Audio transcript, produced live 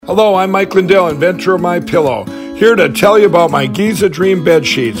Hello, I'm Mike Lindell, inventor of MyPillow, here to tell you about my Giza Dream bed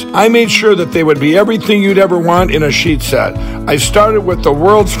sheets. I made sure that they would be everything you'd ever want in a sheet set. I started with the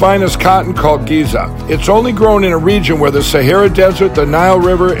world's finest cotton called Giza. It's only grown in a region where the Sahara Desert, the Nile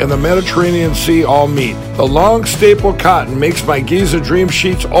River, and the Mediterranean Sea all meet. The long staple cotton makes my Giza Dream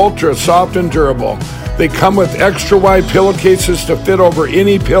sheets ultra soft and durable. They come with extra wide pillowcases to fit over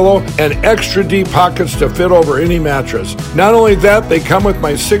any pillow and extra deep pockets to fit over any mattress. Not only that, they come with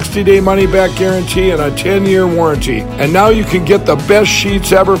my 60-day money-back guarantee and a 10-year warranty. And now you can get the best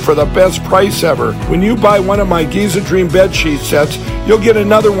sheets ever for the best price ever. When you buy one of my Giza Dream bed sheet sets, you'll get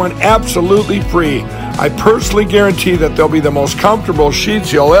another one absolutely free. I personally guarantee that they'll be the most comfortable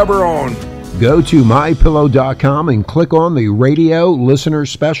sheets you'll ever own. Go to MyPillow.com and click on the radio listener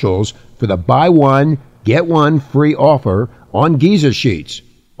specials for the buy one, get one free offer on Giza sheets.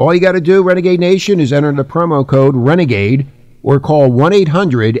 All you got to do, Renegade Nation, is enter the promo code RENEGADE or call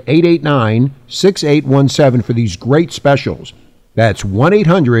 1-800-889-6817 for these great specials. That's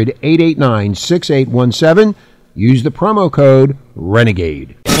 1-800-889-6817. Use the promo code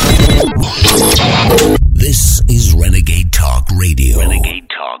RENEGADE. This is Renegade Talk Radio. Renegade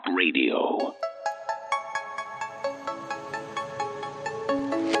Talk Radio.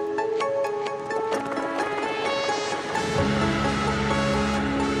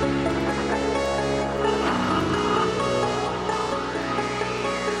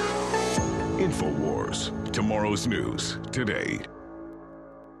 InfoWars. Tomorrow's news today.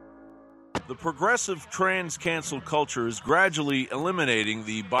 The progressive trans cancel culture is gradually eliminating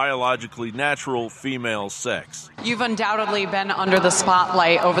the biologically natural female sex. You've undoubtedly been under the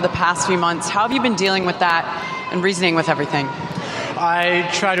spotlight over the past few months. How have you been dealing with that and reasoning with everything? I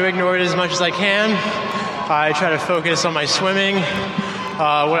try to ignore it as much as I can. I try to focus on my swimming,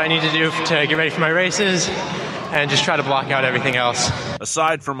 what I need to do to get ready for my races, and just try to block out everything else.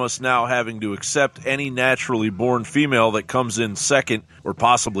 Aside from us now having to accept any naturally born female that comes in second or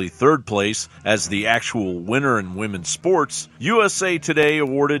possibly third place as the actual winner in women's sports, USA Today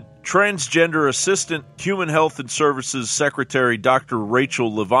awarded Transgender Assistant Human Health and Services Secretary Dr.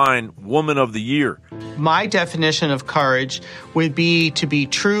 Rachel Levine Woman of the Year. My definition of courage would be to be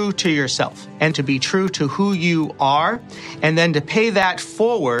true to yourself and to be true to who you are, and then to pay that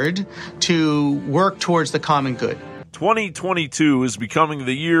forward to work towards the common good. 2022 is becoming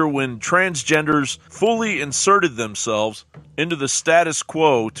the year when transgenders fully inserted themselves into the status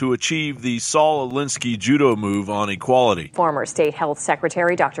quo to achieve the Saul Alinsky judo move on equality. Former State Health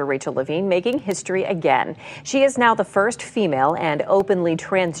Secretary Dr. Rachel Levine making history again. She is now the first female and openly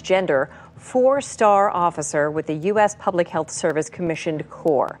transgender 4-star officer with the U.S. Public Health Service Commissioned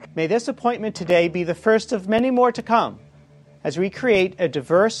Corps. May this appointment today be the first of many more to come as we create a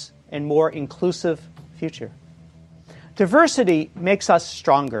diverse and more inclusive future. Diversity makes us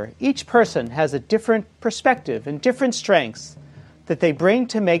stronger. Each person has a different perspective and different strengths that they bring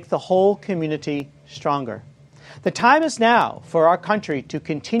to make the whole community stronger. The time is now for our country to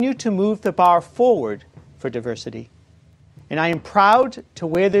continue to move the bar forward for diversity. And I am proud to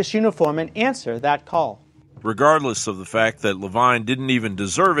wear this uniform and answer that call. Regardless of the fact that Levine didn't even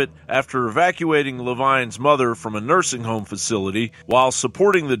deserve it after evacuating Levine's mother from a nursing home facility while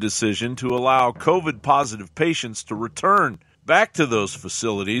supporting the decision to allow COVID-positive patients to return back to those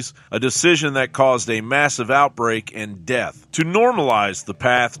facilities, a decision that caused a massive outbreak and death. To normalize the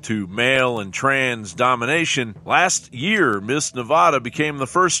path to male and trans domination, last year Miss Nevada became the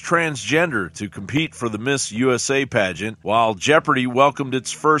first transgender to compete for the Miss USA pageant, while Jeopardy welcomed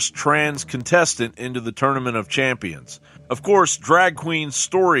its first trans contestant into the Tournament of Champions. Of course, Drag Queen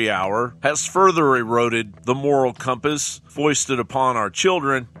Story Hour has further eroded the moral compass foisted upon our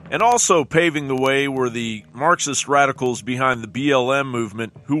children, and also paving the way were the Marxist radicals behind the BLM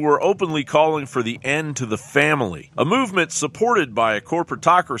movement who were openly calling for the end to the family, a movement supported by a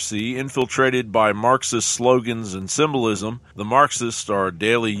corporatocracy infiltrated by Marxist slogans and symbolism. The Marxists are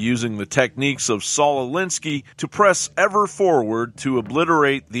daily using the techniques of Saul Alinsky to press ever forward to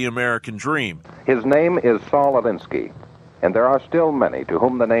obliterate the American dream. His name is Saul Alinsky, and there are still many to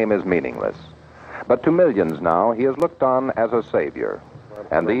whom the name is meaningless. But to millions now, he is looked on as a savior.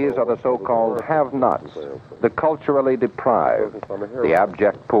 And these are the so-called have-nots, the culturally deprived, the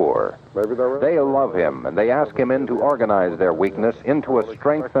abject poor. They love him, and they ask him in to organize their weakness into a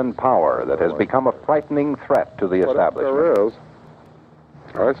strength and power that has become a frightening threat to the establishment. There is,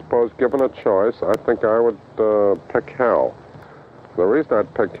 I suppose, given a choice, I think I would pick hell. The reason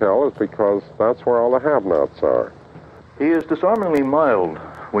I'd pick hell is because that's where all the have-nots are. He is disarmingly mild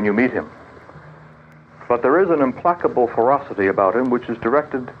when you meet him. But there is an implacable ferocity about him which is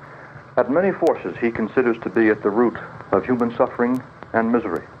directed at many forces he considers to be at the root of human suffering and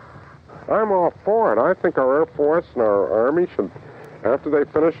misery. I'm all for it. I think our Air Force and our Army should, after they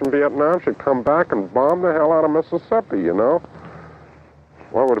finish in Vietnam, should come back and bomb the hell out of Mississippi, you know?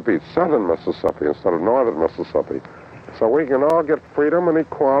 What would it be? Southern Mississippi instead of northern Mississippi. So we can all get freedom and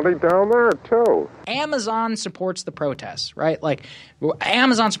equality down there, too. Amazon supports the protests, right? Like,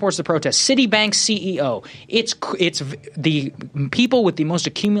 Amazon supports the protests. Citibank's CEO. It's the people with the most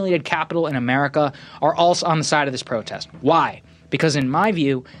accumulated capital in America are also on the side of this protest. Why? Because in my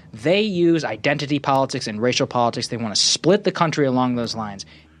view, they use identity politics and racial politics. They want to split the country along those lines.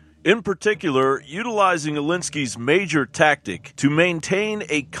 In particular, utilizing Alinsky's major tactic to maintain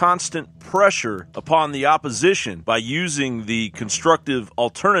a constant pressure upon the opposition by using the constructive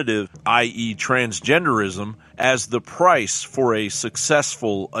alternative, i.e. transgenderism, as the price for a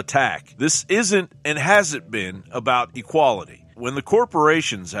successful attack. This isn't and hasn't been about equality. When the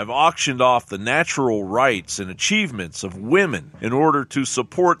corporations have auctioned off the natural rights and achievements of women in order to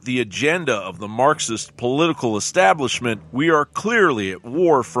support the agenda of the Marxist political establishment, we are clearly at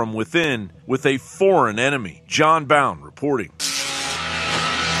war from within with a foreign enemy. John Bound reporting.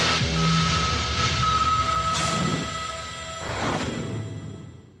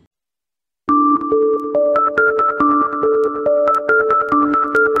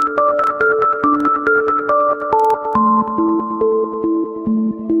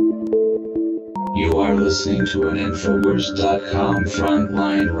 You are listening to an Infowars.com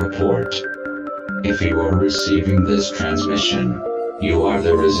frontline report. If you are receiving this transmission, you are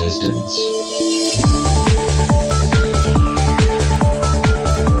the resistance.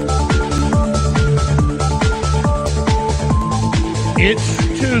 It's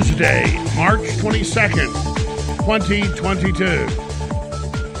Tuesday, March 22nd, 2022.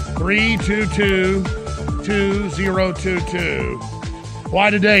 322-2022.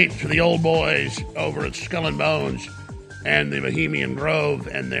 Quite a date for the old boys over at Skull and Bones and the Bohemian Grove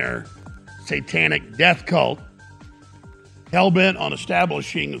and their satanic death cult, hell-bent on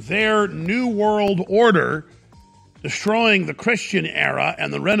establishing their new world order, destroying the Christian era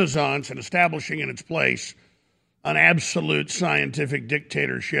and the Renaissance and establishing in its place an absolute scientific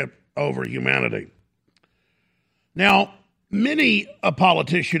dictatorship over humanity. Now, many a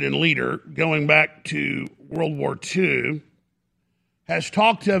politician and leader going back to World War II has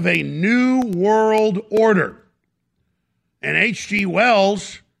talked of a new world order. And H.G.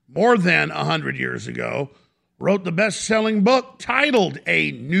 Wells, more than 100 years ago, wrote the best-selling book titled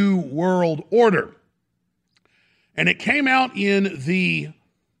A New World Order. And it came out in the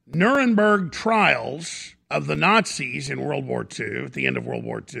Nuremberg trials of the Nazis in World War II, at the end of World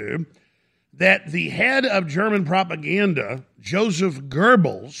War II, that the head of German propaganda, Joseph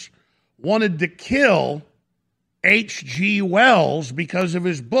Goebbels, wanted to kill H.G. Wells because of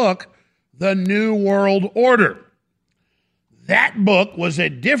his book, The New World Order. That book was a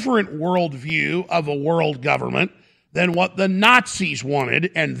different worldview of a world government than what the Nazis wanted,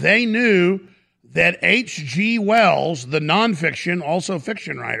 and they knew that H.G. Wells, the nonfiction, also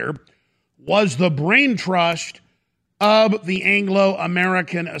fiction writer, was the brain trust of the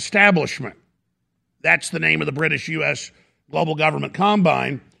Anglo-American establishment. That's the name of the British-U.S. global government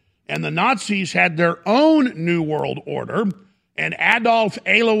combine. And the Nazis had their own New World Order, and Adolf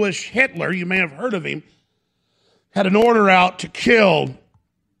Alois Hitler, you may have heard of him, had an order out to kill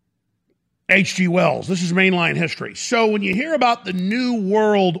H.G. Wells. This is mainline history. So when you hear about the New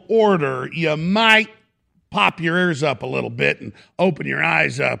World Order, you might pop your ears up a little bit and open your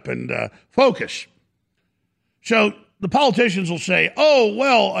eyes up and focus. So the politicians will say, oh,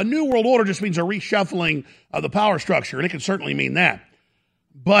 well, a New World Order just means a reshuffling of the power structure, and it can certainly mean that.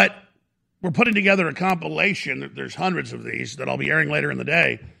 But we're putting together a compilation, there's hundreds of these that I'll be airing later in the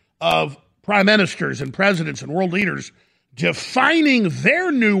day, of prime ministers and presidents and world leaders defining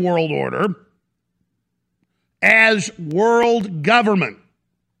their new world order as world government.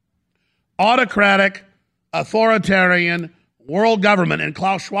 Autocratic, authoritarian, world government. And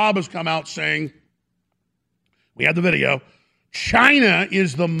Klaus Schwab has come out saying, we have the video, China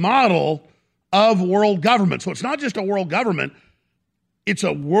is the model of world government. So it's not just a world government, it's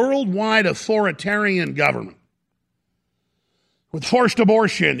a worldwide authoritarian government with forced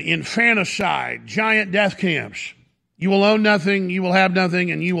abortion, infanticide, giant death camps. You will own nothing, you will have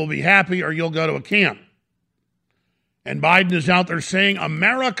nothing, and you will be happy or you'll go to a camp. And Biden is out there saying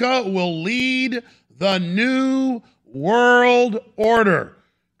America will lead the new world order.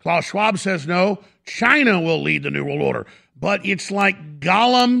 Klaus Schwab says no, China will lead the new world order. But it's like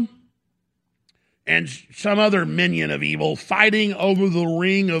Gollum and some other minion of evil fighting over the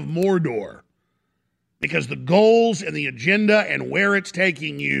ring of Mordor. Because the goals and the agenda and where it's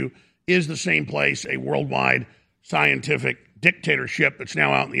taking you is the same place, a worldwide scientific dictatorship that's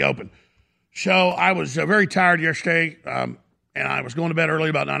now out in the open. So I was very tired yesterday, and I was going to bed early,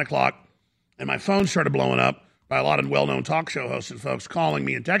 about 9 o'clock, and my phone started blowing up by a lot of well-known talk show hosts and folks calling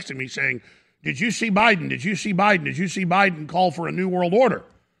me and texting me saying, did you see Biden? Did you see Biden? Did you see Biden call for a new world order?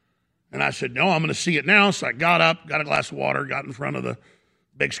 And I said, no, I'm going to see it now. So I got up, got a glass of water, got in front of the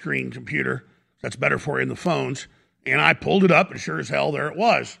big screen computer. That's better for you in the phones. And I pulled it up, and sure as hell, there it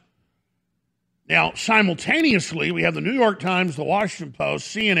was. Now, simultaneously, we have the New York Times, the Washington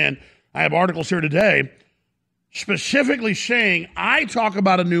Post, CNN. I have articles here today specifically saying I talk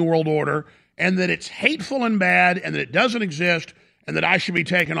about a new world order and that it's hateful and bad and that it doesn't exist and that I should be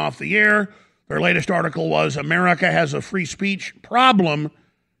taken off the air. Their latest article was America has a free speech problem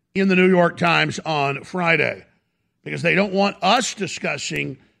in the New York Times on Friday because they don't want us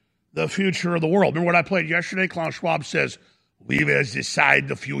discussing the future of the world. Remember what I played yesterday? Klaus Schwab says, we will decide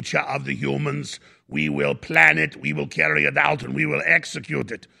the future of the humans. We will plan it, we will carry it out, and we will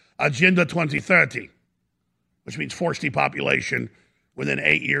execute it. Agenda 2030, which means forced depopulation within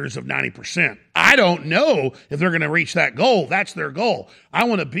 8 years of 90%. I don't know if they're going to reach that goal. That's their goal. I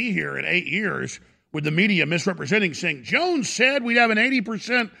want to be here in 8 years with the media misrepresenting, saying, Jones said we'd have an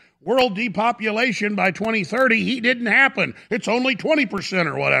 80% world depopulation by 2030. He didn't happen. It's only 20%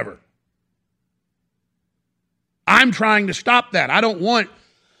 or whatever. I'm trying to stop that. I don't want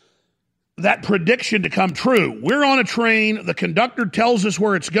that prediction to come true. We're on a train. The conductor tells us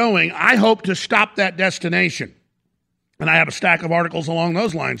where it's going. I hope to stop that destination. And I have a stack of articles along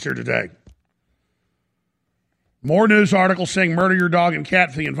those lines here today. More news articles saying murder your dog and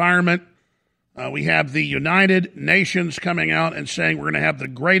cat for the environment. We have the United Nations coming out and saying we're going to have the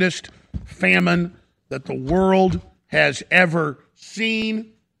greatest famine that the world has ever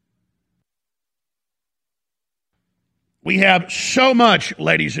seen. We have so much,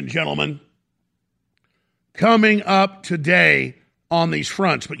 ladies and gentlemen, coming up today on these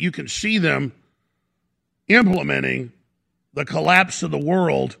fronts, but you can see them implementing the collapse of the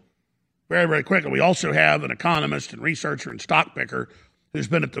world very, very quickly. We also have an economist and researcher and stock picker who's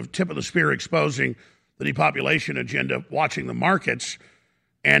been at the tip of the spear exposing the depopulation agenda, watching the markets.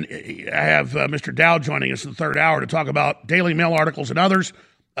 And I have Mr. Dow joining us in the third hour to talk about Daily Mail articles and others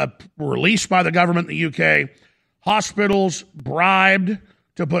released by the government in the UK. Hospitals bribed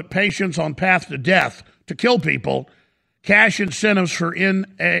to put patients on path to death, to kill people. Cash incentives for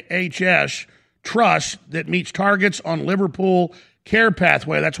NHS trust that meets targets on Liverpool care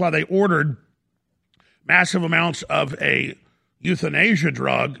pathway. That's why they ordered massive amounts of a euthanasia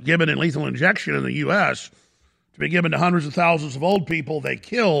drug given in lethal injection in the U.S. to be given to hundreds of thousands of old people they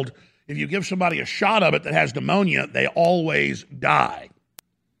killed. If you give somebody a shot of it that has pneumonia, they always die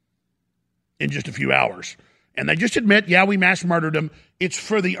in just a few hours. And they just admit, yeah, we mass murdered them. It's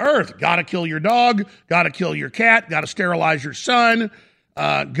for the earth. Got to kill your dog, got to kill your cat, got to sterilize your son,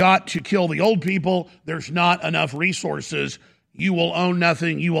 got to kill the old people. There's not enough resources. You will own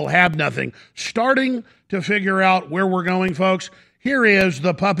nothing. You will have nothing. Starting to figure out where we're going, folks. Here is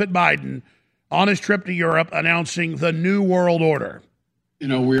the puppet Biden on his trip to Europe announcing the New World Order. You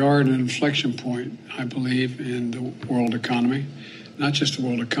know, we are at an inflection point, I believe, in the world economy. Not just the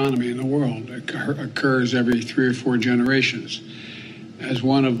world economy, in the world. It occurs every 3 or 4 generations. As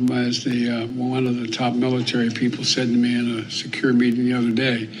one of the top military people said to me in a secure meeting the other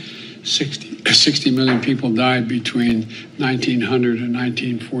day, 60 million people died between 1900 and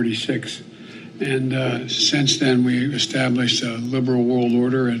 1946. And since then, we established a liberal world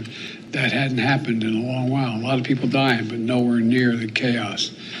order, and that hadn't happened in a long while. A lot of people dying, but nowhere near the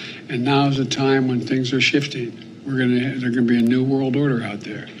chaos. And now is a time when things are shifting. There's going to be a new world order out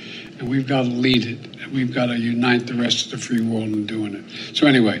there, and we've got to lead it. We've got to unite the rest of the free world in doing it. So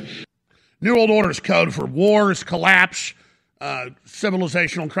anyway. New World Order is code for wars, collapse,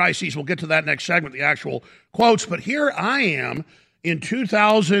 civilizational crises. We'll get to that next segment, the actual quotes. But here I am in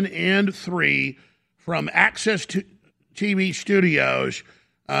 2003 from Access TV Studios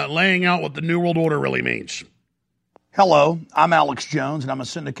laying out what the New World Order really means. Hello, I'm Alex Jones, and I'm a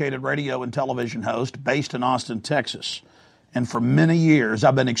syndicated radio and television host based in Austin, Texas. And for many years,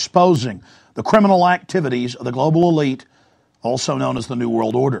 I've been exposing the criminal activities of the global elite, also known as the New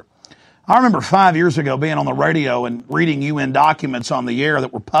World Order. I remember 5 years ago being on the radio and reading UN documents on the air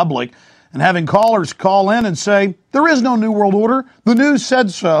that were public and having callers call in and say, there is no New World Order. The news said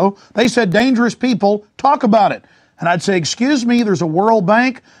so. They said dangerous people. Talk about it. And I'd say, excuse me, there's a World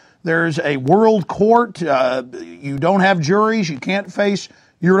Bank. There's a world court. You don't have juries. You can't face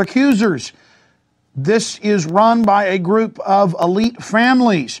your accusers. This is run by a group of elite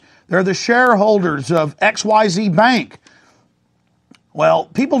families. They're the shareholders of XYZ Bank. Well,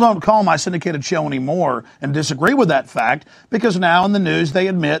 people don't call my syndicated show anymore and disagree with that fact because now in the news they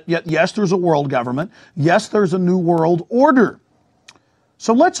admit, yes, there's a world government. Yes, there's a new world order.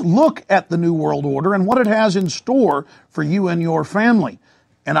 So let's look at the new world order and what it has in store for you and your family.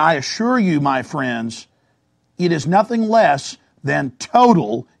 And I assure you, my friends, it is nothing less than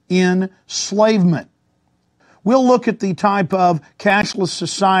total enslavement. We'll look at the type of cashless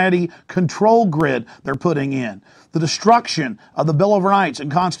society control grid they're putting in, the destruction of the Bill of Rights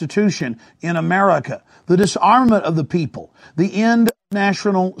and Constitution in America, the disarmament of the people, the end of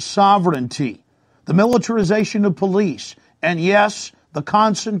national sovereignty, the militarization of police, and yes, the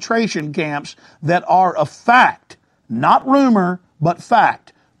concentration camps that are a fact, not rumor, but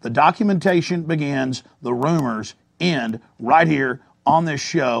fact. The documentation begins, the rumors end right here on this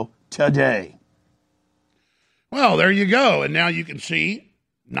show today. Well, there you go. And now you can see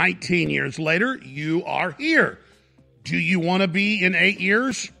 19 years later, you are here. Do you want to be in 8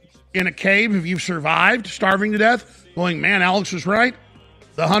 years in a cave if you've survived starving to death? Going, man, Alex was right.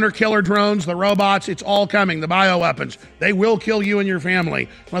 The hunter-killer drones, the robots, it's all coming. The bioweapons, they will kill you and your family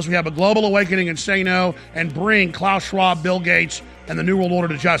unless we have a global awakening and say no and bring Klaus Schwab, Bill Gates, and the New World Order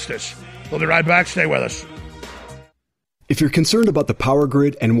to justice. We'll be right back. Stay with us. If you're concerned about the power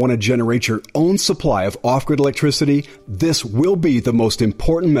grid and want to generate your own supply of off-grid electricity, this will be the most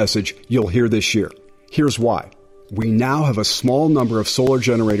important message you'll hear this year. Here's why. We now have a small number of solar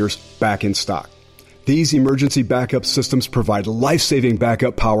generators back in stock. These emergency backup systems provide life-saving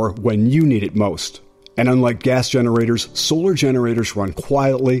backup power when you need it most. And unlike gas generators, solar generators run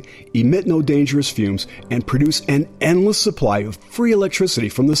quietly, emit no dangerous fumes, and produce an endless supply of free electricity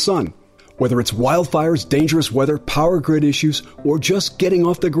from the sun. Whether it's wildfires, dangerous weather, power grid issues, or just getting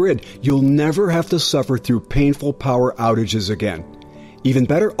off the grid, you'll never have to suffer through painful power outages again. Even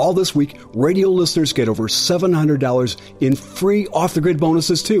better, all this week, radio listeners get over $700 in free off-the-grid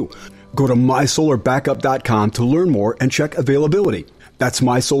bonuses too. Go to mysolarbackup.com to learn more and check availability. That's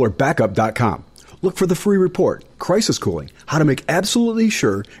mysolarbackup.com. Look for the free report, Crisis Cooling, how to make absolutely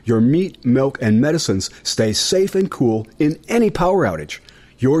sure your meat, milk, and medicines stay safe and cool in any power outage.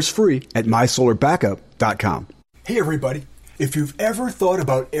 Yours free at mysolarbackup.com. Hey everybody, if you've ever thought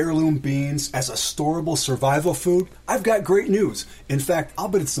about heirloom beans as a storable survival food, I've got great news. In fact, I'll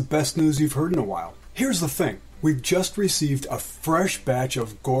bet it's the best news you've heard in a while. Here's the thing. We've just received a fresh batch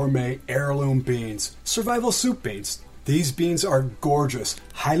of gourmet heirloom beans, survival soup beans. These beans are gorgeous,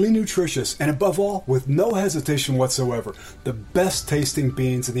 highly nutritious, and above all, with no hesitation whatsoever, the best tasting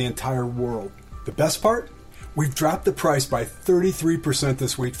beans in the entire world. The best part? We've dropped the price by 33%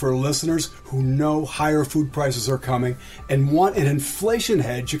 this week for listeners who know higher food prices are coming and want an inflation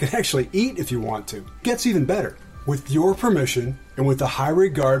hedge you can actually eat if you want to. Gets even better. With your permission, and with a high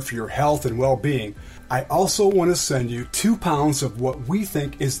regard for your health and well-being, I also want to send you 2 pounds of what we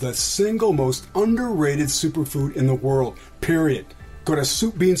think is the single most underrated superfood in the world, period. Go to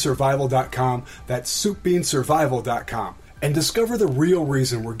soupbeansurvival.com, that's soupbeansurvival.com, and discover the real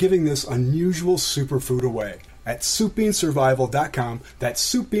reason we're giving this unusual superfood away at soupbeansurvival.com,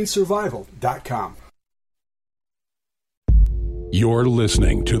 that's soupbeansurvival.com. You're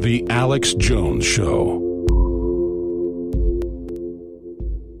listening to The Alex Jones Show.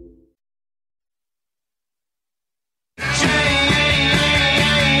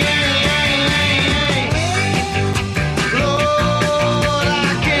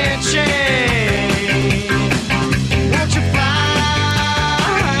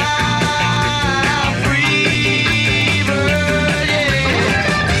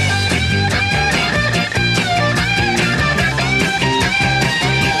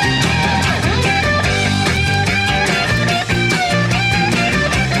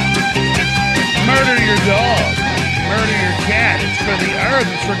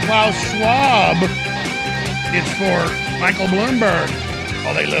 It's for Klaus Schwab. It's for Michael Bloomberg.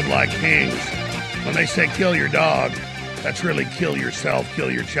 Oh, they live like kings. When they say kill your dog, that's really kill yourself, kill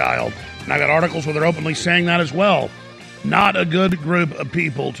your child. And I got articles where they're openly saying that as well. Not a good group of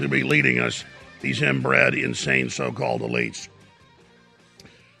people to be leading us, these inbred, insane so-called elites.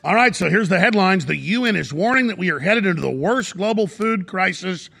 All right, so here's the headlines. The UN is warning that we are headed into the worst global food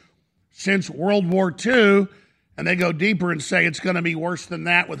crisis since World War II. And they go deeper and say it's going to be worse than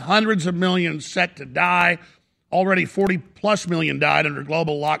that, with hundreds of millions set to die. Already 40-plus million died under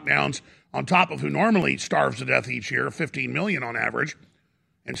global lockdowns, on top of who normally starves to death each year, 15 million on average.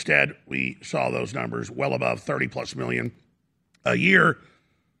 Instead, we saw those numbers well above 30-plus million a year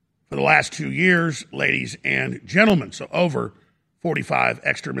for the last 2 years, ladies and gentlemen. So over 45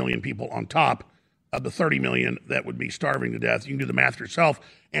 extra million people on top of the 30 million that would be starving to death. You can do the math yourself.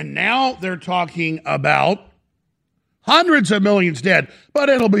 And now they're talking about hundreds of millions dead, but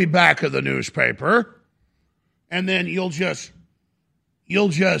it'll be back of the newspaper. And then you'll just,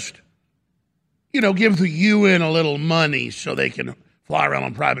 give the UN a little money so they can fly around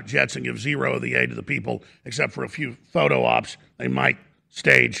on private jets and give zero of the aid to the people, except for a few photo ops they might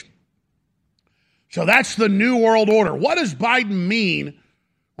stage. So that's the New World Order. What does Biden mean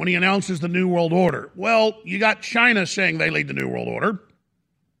when he announces the New World Order? Well, you got China saying they lead the New World Order.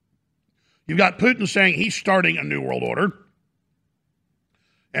 You've got Putin saying he's starting a New World Order.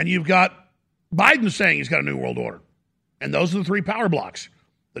 And you've got Biden saying he's got a New World Order. And those are the three power blocks.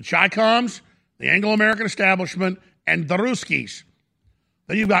 The Chi-Coms, the Anglo-American establishment, and the Ruskies.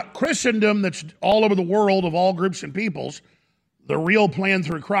 Then you've got Christendom that's all over the world of all groups and peoples. The real plan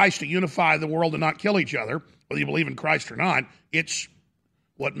through Christ to unify the world and not kill each other, whether you believe in Christ or not. It's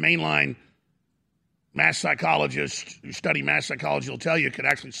what mainline mass psychologists who study mass psychology will tell you could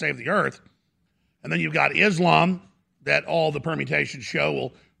actually save the earth. And then you've got Islam that all the permutations show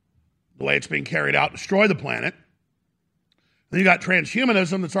will, the way it's being carried out, destroy the planet. Then you've got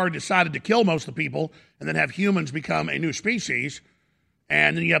transhumanism that's already decided to kill most of the people and then have humans become a new species.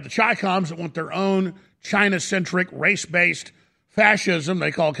 And then you have the Chi-Coms that want their own China-centric, race-based fascism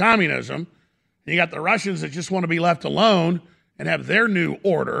they call communism. And you got the Russians that just want to be left alone and have their new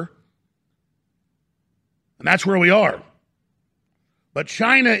order. And that's where we are. But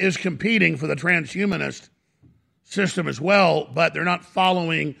China is competing for the transhumanist system as well, but they're not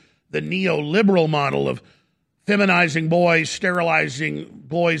following the neoliberal model of feminizing boys, sterilizing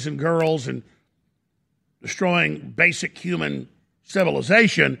boys and girls, and destroying basic human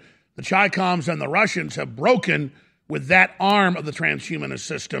civilization. The Chi-Coms and the Russians have broken with that arm of the transhumanist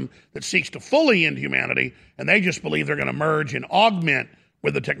system that seeks to fully end humanity, and they just believe they're going to merge and augment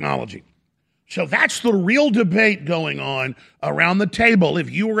with the technology. So that's the real debate going on around the table.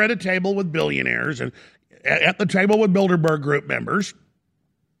 If you were at a table with billionaires and at the table with Bilderberg Group members,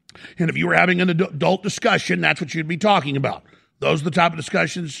 and if you were having an adult discussion, that's what you'd be talking about. Those are the type of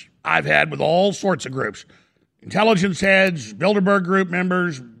discussions I've had with all sorts of groups. Intelligence heads, Bilderberg Group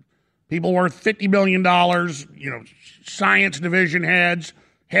members, people worth $50 billion, science division heads,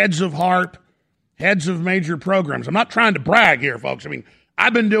 heads of HARP, heads of major programs. I'm not trying to brag here, folks. I mean,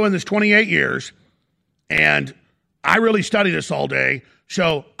 I've been doing this 28 years, and I really study this all day.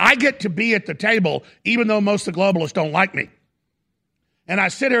 So I get to be at the table, even though most of the globalists don't like me. And I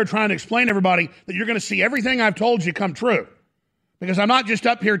sit here trying to explain to everybody that you're going to see everything I've told you come true. Because I'm not just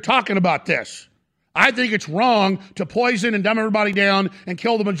up here talking about this. I think it's wrong to poison and dumb everybody down and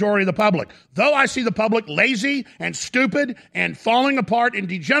kill the majority of the public. Though I see the public lazy and stupid and falling apart and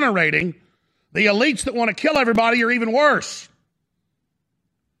degenerating, the elites that want to kill everybody are even worse.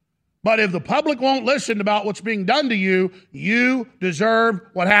 But if the public won't listen about what's being done to you, you deserve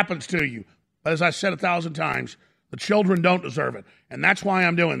what happens to you. But as I said 1,000 times, the children don't deserve it. And that's why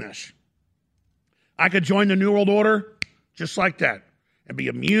I'm doing this. I could join the New World Order just like that and be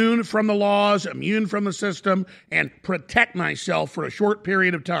immune from the laws, immune from the system, and protect myself for a short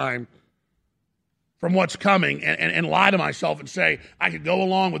period of time from what's coming and lie to myself and say I could go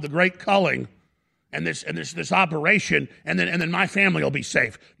along with the great culling and this operation, and then my family will be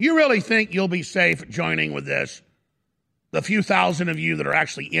safe. You really think you'll be safe joining with this? The few thousand of you that are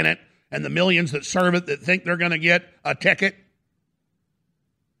actually in it, and the millions that serve it that think they're going to get a ticket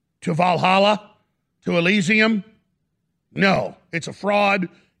to Valhalla, to Elysium? No, it's a fraud.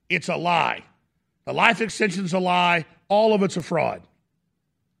 It's a lie. The life extension's a lie. All of it's a fraud.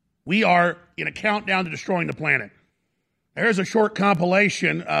 We are in a countdown to destroying the planet. There's a short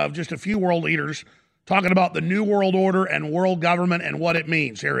compilation of just a few world leaders talking about the New World Order and world government and what it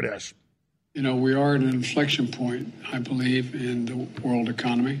means. Here it is. We are at an inflection point, I believe, in the world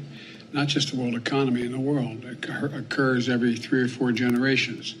economy. Not just the world economy, in the world. It occurs every 3 or 4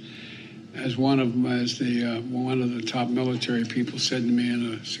 generations. As one of the top military people said to me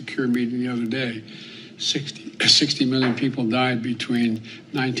in a secure meeting the other day, 60 million people died between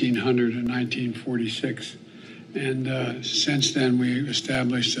 1900 and 1946. And since then, we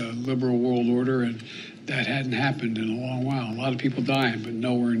established a liberal world order, and that hadn't happened in a long while. A lot of people dying, but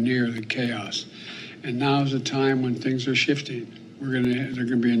nowhere near the chaos. And now is a time when things are shifting. There's going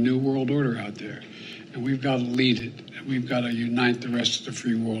to be a new world order out there, and we've got to lead it. And we've got to unite the rest of the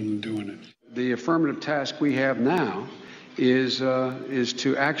free world in doing it. The affirmative task we have now is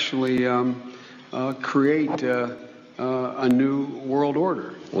to actually create a new world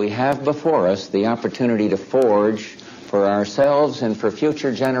order. We have before us the opportunity to forge for ourselves and for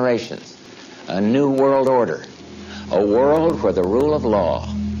future generations a new world order, a world where the rule of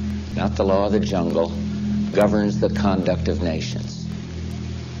law, not the law of the jungle, governs the conduct of nations.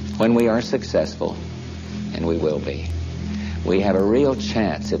 When we are successful, and we will be. We have a real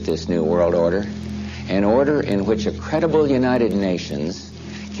chance at this new world order, an order in which a credible United Nations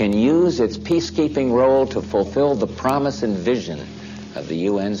can use its peacekeeping role to fulfill the promise and vision of the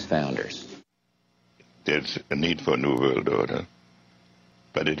UN's founders. There's a need for a new world order,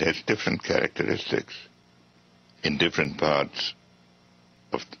 but it has different characteristics in different parts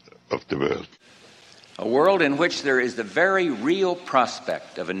of the world. A world in which there is the very real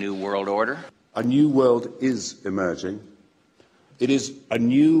prospect of a new world order. A new world is emerging. It is a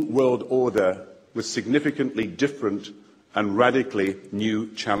new world order with significantly different and radically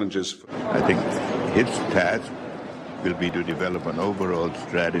new challenges. I think its task will be to develop an overall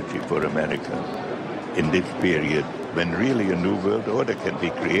strategy for America in this period when really a new world order can be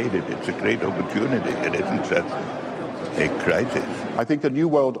created. It's a great opportunity. It isn't just a crisis. I think a new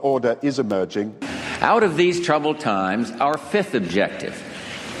world order is emerging. Out of these troubled times, our fifth objective,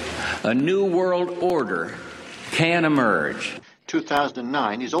 a new world order, can emerge.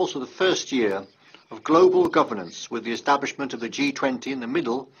 2009 is also the first year of global governance, with the establishment of the G20 in the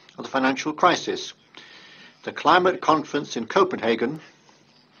middle of the financial crisis. The climate conference in Copenhagen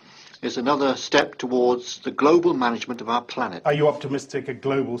is another step towards the global management of our planet. Are you optimistic a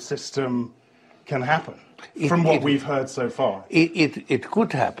global system can happen from what we've heard so far? It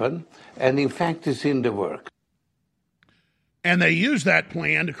could happen, and in fact it's in the work. And they use that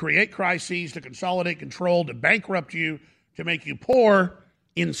plan to create crises, to consolidate control, to bankrupt you, to make you poor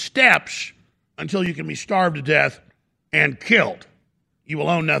in steps until you can be starved to death and killed. You will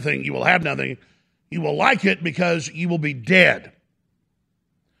own nothing. You will have nothing. You will like it because you will be dead.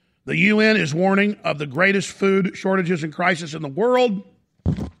 The UN is warning of the greatest food shortages and crisis in the world.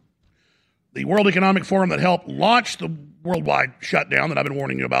 The World Economic Forum that helped launch the worldwide shutdown that I've been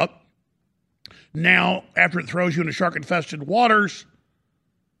warning you about, now, after it throws you into shark-infested waters,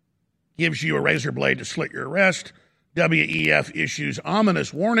 gives you a razor blade to slit your wrist. WEF issues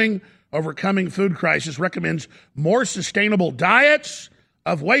ominous warning over coming food crisis, recommends more sustainable diets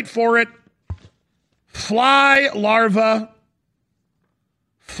of, wait for it, fly larvae.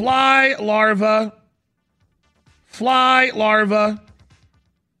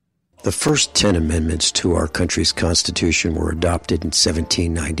 The first 10 amendments to our country's Constitution were adopted in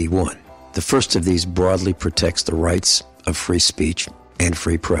 1791. The first of these broadly protects the rights of free speech and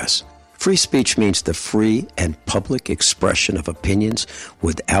free press. Free speech means the free and public expression of opinions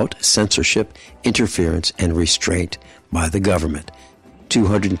without censorship, interference, and restraint by the government.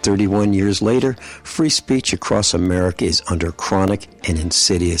 231 years later, free speech across America is under chronic and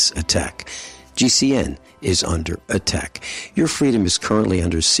insidious attack. GCN is under attack. Your freedom is currently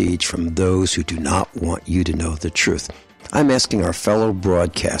under siege from those who do not want you to know the truth. I'm asking our fellow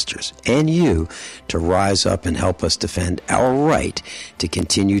broadcasters and you to rise up and help us defend our right to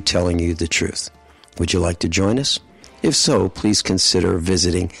continue telling you the truth. Would you like to join us? If so, please consider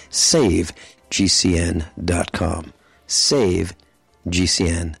visiting SaveGCN.com.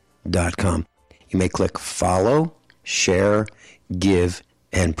 SaveGCN.com. You may click follow, share, give,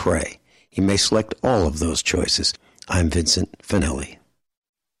 and pray. You may select all of those choices. I'm Vincent Finelli.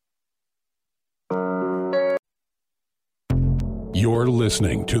 You're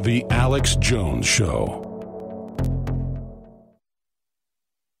listening to The Alex Jones Show.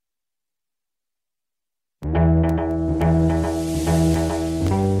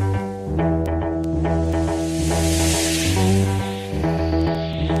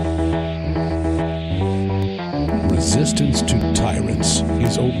 Resistance to tyrants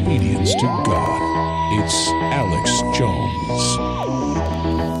is obedience to God. It's Alex Jones.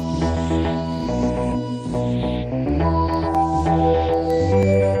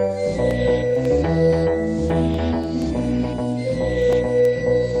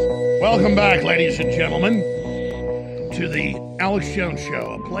 Welcome back, ladies and gentlemen, to the Alex Jones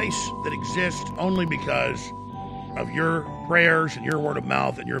Show, a place that exists only because of your prayers and your word of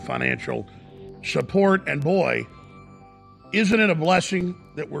mouth and your financial support. And boy, isn't it a blessing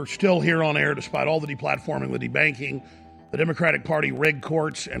that we're still here on air despite all the deplatforming, the debanking, the Democratic Party rigged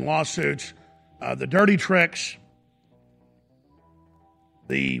courts and lawsuits, the dirty tricks,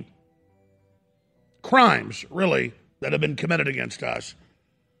 the crimes, really, that have been committed against us.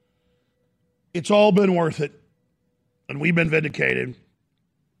 It's all been worth it, and we've been vindicated,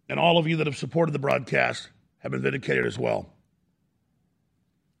 and all of you that have supported the broadcast have been vindicated as well.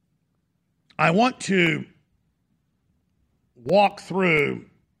 I want to walk through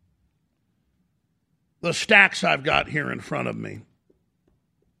the stacks I've got here in front of me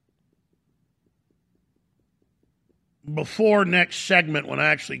before next segment when I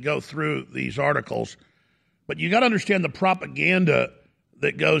actually go through these articles. But you got to understand the propaganda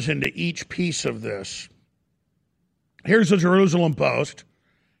that goes into each piece of this. Here's the Jerusalem Post,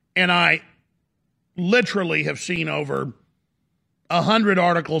 and I literally have seen over 100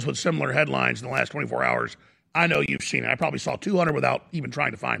 articles with similar headlines in the last 24 hours. I know you've seen it. I probably saw 200 without even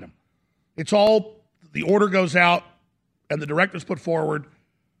trying to find them. It's all, the order goes out and the directives put forward,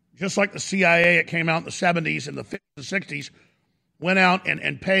 just like the CIA, it came out in the 70s and the 50s and 60s, went out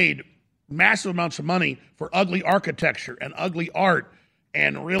and paid massive amounts of money for ugly architecture and ugly art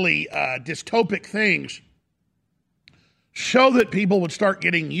and really dystopic things, so that people would start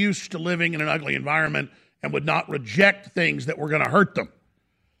getting used to living in an ugly environment and would not reject things that were going to hurt them.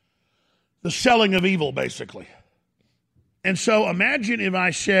 The selling of evil, basically. And so imagine if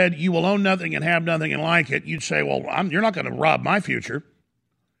I said, you will own nothing and have nothing and like it. You'd say, well, you're not going to rob my future.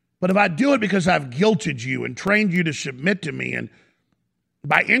 But if I do it because I've guilted you and trained you to submit to me, and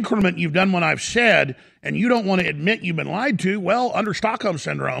by increment you've done what I've said, and you don't want to admit you've been lied to, well, under Stockholm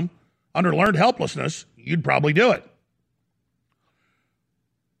Syndrome, under learned helplessness, you'd probably do it.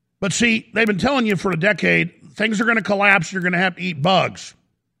 But see, they've been telling you for a decade, things are going to collapse, you're going to have to eat bugs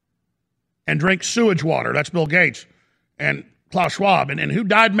and drink sewage water. That's Bill Gates and Klaus Schwab. And who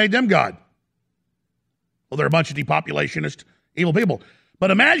died and made them God? Well, they're a bunch of depopulationist, evil people. But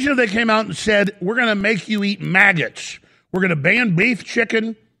imagine if they came out and said, we're going to make you eat maggots. We're going to ban beef,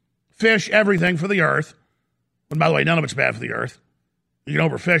 chicken, fish, everything for the earth. And by the way, none of it's bad for the earth. You can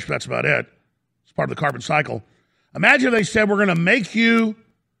overfish, but that's about it. It's part of the carbon cycle. Imagine if they said, we're going to make you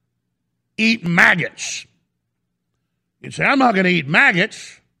eat maggots. You'd say, I'm not going to eat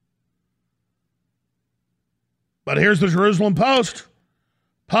maggots. But here's the Jerusalem Post.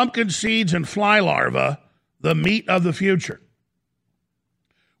 Pumpkin seeds and fly larvae, the meat of the future.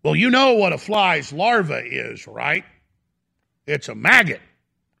 Well, you know what a fly's larva is, right? It's a maggot.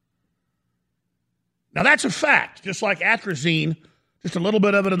 Now, that's a fact. Just like atrazine, just a little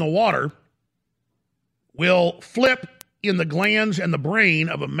bit of it in the water will flip in the glands and the brain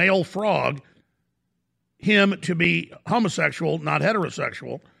of a male frog him to be homosexual, not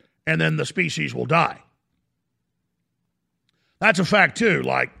heterosexual, and then the species will die. That's a fact, too,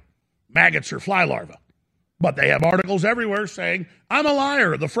 like maggots or fly larvae. But they have articles everywhere saying, I'm a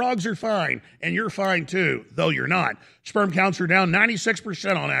liar, the frogs are fine, and you're fine, too, though you're not. Sperm counts are down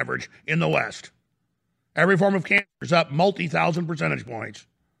 96% on average in the West. Every form of cancer is up multi-thousand percentage points.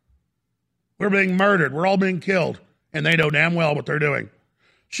 We're being murdered. We're all being killed. And they know damn well what they're doing.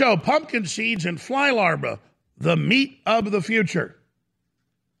 So, pumpkin seeds and fly larvae, the meat of the future.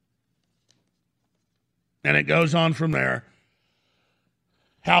 And it goes on from there.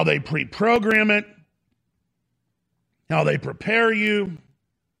 How they pre-program it, how they prepare you,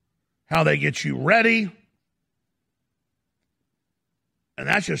 how they get you ready. And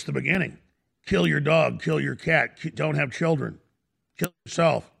that's just the beginning. Kill your dog, kill your cat, don't have children, kill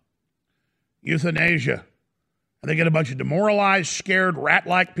yourself. Euthanasia. And they get a bunch of demoralized, scared,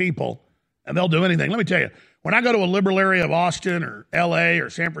 rat-like people, and they'll do anything. Let me tell you, when I go to a liberal area of Austin or L.A.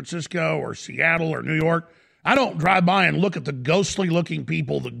 or San Francisco or Seattle or New York, I don't drive by and look at the ghostly-looking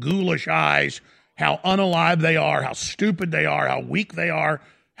people, the ghoulish eyes, how unalive they are, how stupid they are, how weak they are,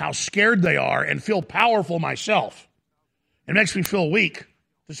 how scared they are, and feel powerful myself. It makes me feel weak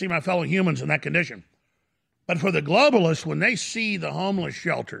to see my fellow humans in that condition. But for the globalists, when they see the homeless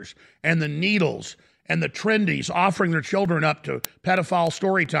shelters and the needles and the trendies offering their children up to pedophile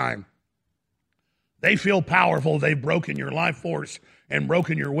story time, they feel powerful. They've broken your life force and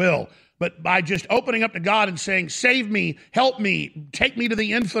broken your will. But by just opening up to God and saying, save me, help me, take me to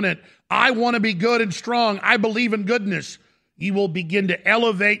the infinite, I want to be good and strong, I believe in goodness, you will begin to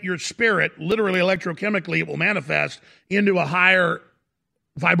elevate your spirit, literally electrochemically, it will manifest into a higher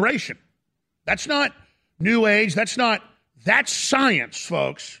vibration. That's not New Age, that's science,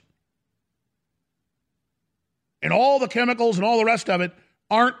 folks. And all the chemicals and all the rest of it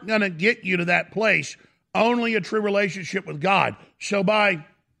aren't going to get you to that place. Only a true relationship with God. So by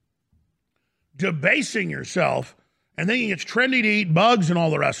debasing yourself and thinking it's trendy to eat bugs and all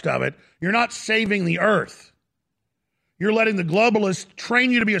the rest of it, you're not saving the earth. You're letting the globalists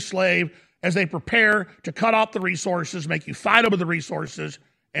train you to be a slave as they prepare to cut off the resources, make you fight over the resources,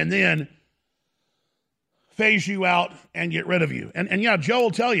 and then phase you out and get rid of you. And yeah, Joe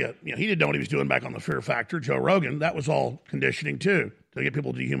will tell you, he didn't know what he was doing back on the Fear Factor. Joe Rogan, that was all conditioning too, to get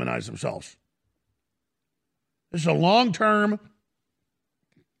people to dehumanize themselves. This is a long-term,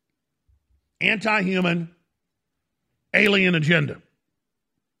 anti-human, alien agenda.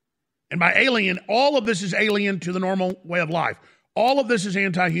 And by alien, all of this is alien to the normal way of life. All of this is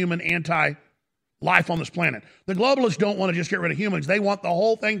anti-human, anti-life on this planet. The globalists don't want to just get rid of humans. They want the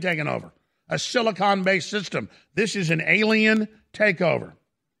whole thing taken over. A silicon-based system. This is an alien takeover.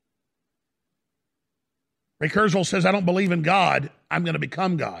 Ray Kurzweil says, I don't believe in God. I'm going to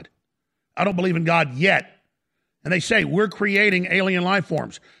become God. I don't believe in God yet. And they say, we're creating alien life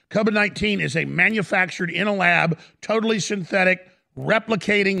forms. COVID-19 is a manufactured in a lab, totally synthetic,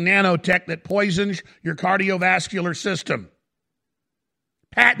 replicating nanotech that poisons your cardiovascular system.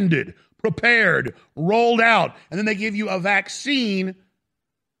 Patented, prepared, rolled out, and then they give you a vaccine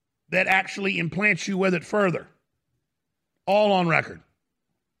that actually implants you with it further. All on record.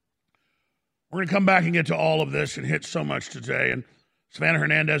 We're going to come back and get to all of this and hit so much today. And Savannah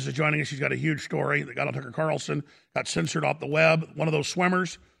Hernandez is joining us. She's got a huge story that got on Tucker Carlson, got censored off the web. One of those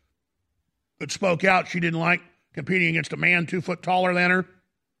swimmers that spoke out. She didn't like competing against a man 2 foot taller than her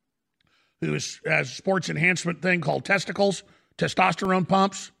who has a sports enhancement thing called testicles, testosterone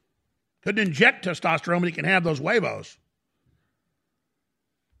pumps. Couldn't inject testosterone, but he can have those huevos.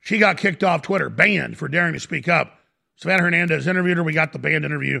 She got kicked off Twitter, banned for daring to speak up. Savannah Hernandez interviewed her. We got the banned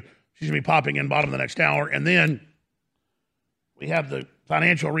interview. She's going to be popping in bottom of the next hour. And then we have the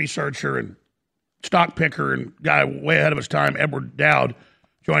financial researcher and stock picker and guy way ahead of his time, Edward Dowd,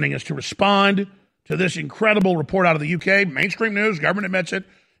 joining us to respond to this incredible report out of the UK. Mainstream news, government admits it.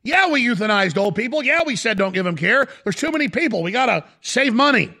 Yeah, we euthanized old people. Yeah, we said don't give them care. There's too many people. We got to save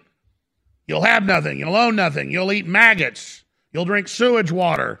money. You'll have nothing. You'll own nothing. You'll eat maggots. You'll drink sewage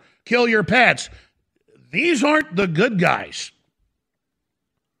water. Kill your pets. These aren't the good guys.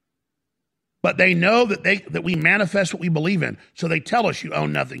 But they know that we manifest what we believe in. So they tell us you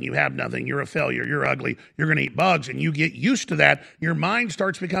own nothing, you have nothing, you're a failure, you're ugly, you're going to eat bugs, and you get used to that. Your mind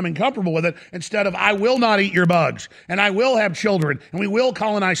starts becoming comfortable with it instead of, I will not eat your bugs, and I will have children, and we will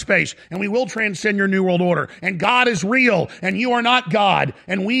colonize space, and we will transcend your new world order, and God is real, and you are not God,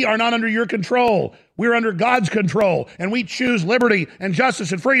 and we are not under your control. We're under God's control, and we choose liberty and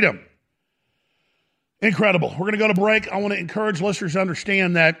justice and freedom. Incredible. We're going to go to break. I want to encourage listeners to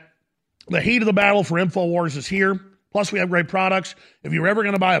understand that the heat of the battle for InfoWars is here. Plus, we have great products. If you're ever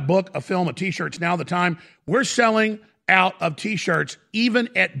going to buy a book, a film, a T-shirt, it's now the time. We're selling out of T-shirts, even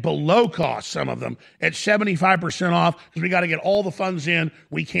at below cost, some of them, at 75% off, because we got to get all the funds in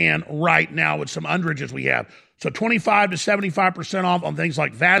we can right now with some underages we have. So 25 to 75% off on things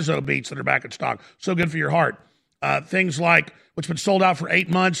like Vaso Beats that are back in stock. So good for your heart. Things like what's been sold out for 8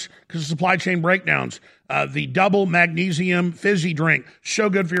 months because of supply chain breakdowns. The double magnesium fizzy drink, so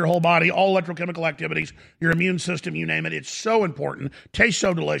good for your whole body, all electrochemical activities, your immune system, you name it. It's so important. Tastes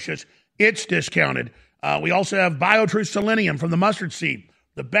so delicious. It's discounted. We also have BioTruth Selenium from the mustard seed.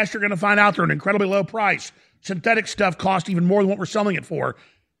 The best you're going to find out there at an incredibly low price. Synthetic stuff costs even more than what we're selling it for.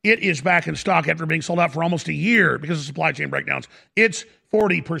 It is back in stock after being sold out for almost a year because of supply chain breakdowns. It's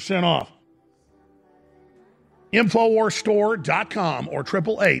 40% off. InfoWarsStore.com or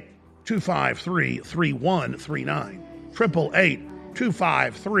 888-253-3139.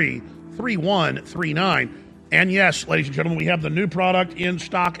 888-253-3139. And yes, ladies and gentlemen, we have the new product in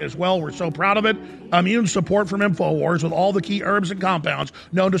stock as well. We're so proud of it. Immune support from InfoWars with all the key herbs and compounds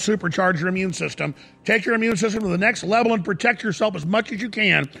known to supercharge your immune system. Take your immune system to the next level and protect yourself as much as you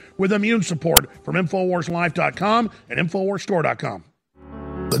can with immune support from InfoWarsLife.com and InfoWarsStore.com.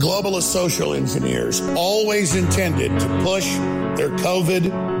 The globalist social engineers always intended to push their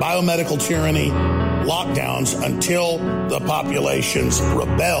COVID biomedical tyranny lockdowns until the populations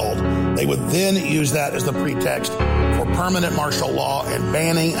rebelled. They would then use that as the pretext for permanent martial law and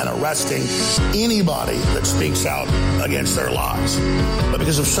banning and arresting anybody that speaks out against their lies. But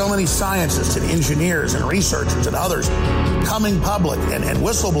because of so many scientists and engineers and researchers and others coming public and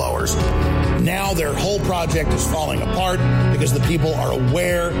whistleblowers, now their whole project is falling apart because the people are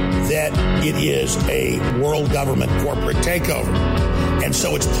aware that it is a world government corporate takeover. And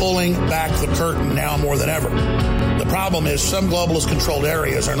so it's pulling back the curtain now more than ever. The problem is some globalist-controlled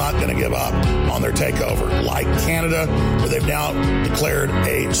areas are not going to give up on their takeover, like Canada, where they've now declared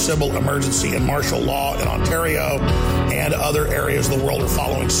a civil emergency and martial law in Ontario, and other areas of the world are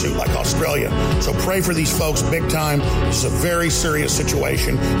following suit, like Australia. So pray for these folks big time. This is a very serious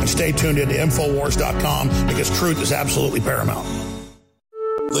situation, and stay tuned into Infowars.com because truth is absolutely paramount.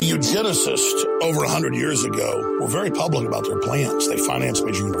 The eugenicists over 100 years ago were very public about their plans. They financed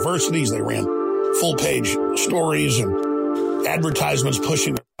major universities. They ran full-page stories and advertisements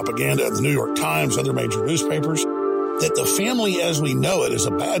pushing their propaganda at the New York Times, other major newspapers, that the family as we know it is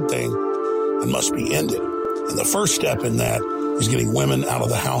a bad thing and must be ended. And the first step in that is getting women out of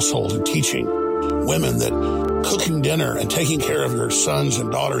the household and teaching women that cooking dinner and taking care of your sons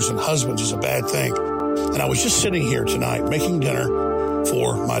and daughters and husbands is a bad thing. And I was just sitting here tonight making dinner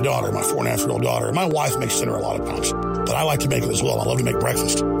for my daughter, my 4.5-year-old daughter. My wife makes dinner a lot of times, but I like to make it as well. I love to make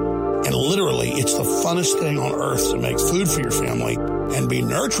breakfast. And literally, it's the funnest thing on earth to make food for your family and be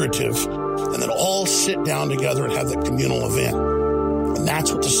nurturative and then all sit down together and have that communal event. And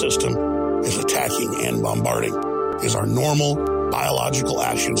that's what the system is attacking and bombarding, is our normal biological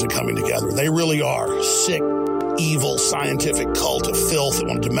actions and coming together. They really are sick, evil, scientific cult of filth that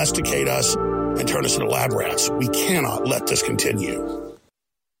want to domesticate us and turn us into lab rats. We cannot let this continue.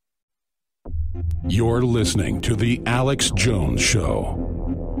 You're listening to The Alex Jones Show.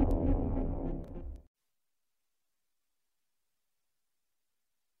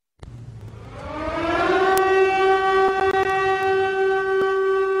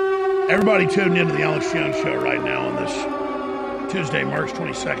 Everybody tuned into the Alex Jones Show right now on this Tuesday, March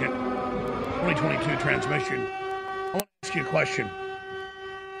 22nd, 2022 transmission. I want to ask you a question.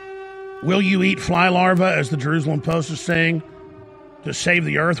 Will you eat fly larvae, as the Jerusalem Post is saying, to save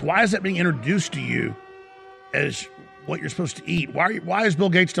the earth? Why is that being introduced to you as what you're supposed to eat? Why is Bill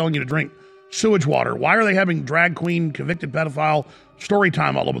Gates telling you to drink sewage water? Why are they having drag queen, convicted pedophile story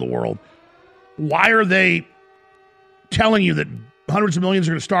time all over the world? Why are they telling you that hundreds of millions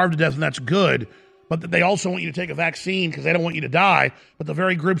are going to starve to death and that's good, but that they also want you to take a vaccine because they don't want you to die, but the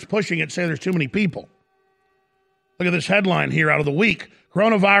very groups pushing it say there's too many people? Look at this headline here out of the week.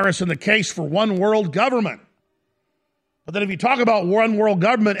 Coronavirus and the case for one world government. But then if you talk about one world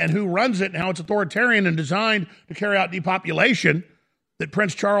government and who runs it and how it's authoritarian and designed to carry out depopulation, that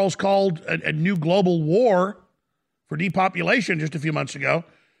Prince Charles called a new global war for depopulation just a few months ago,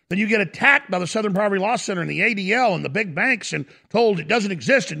 then you get attacked by the Southern Poverty Law Center and the ADL and the big banks and told it doesn't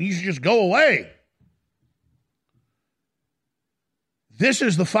exist and you should just go away. This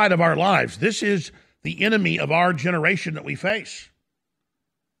is the fight of our lives. This is the enemy of our generation that we face.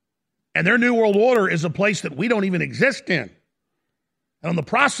 And their New World Order is a place that we don't even exist in. And on the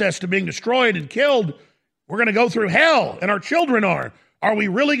process to being destroyed and killed, we're going to go through hell, and our children are. Are we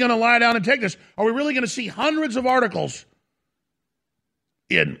really going to lie down and take this? Are we really going to see hundreds of articles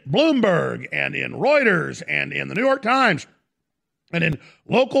in Bloomberg and in Reuters and in the New York Times and in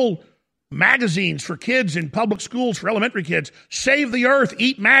local magazines for kids in public schools for elementary kids? Save the earth,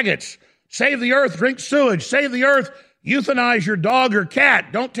 eat maggots. Save the earth, drink sewage. Save the earth, euthanize your dog or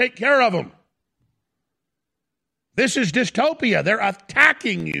cat. Don't take care of them. This is dystopia. They're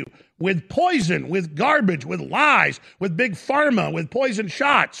attacking you with poison, with garbage, with lies, with big pharma, with poison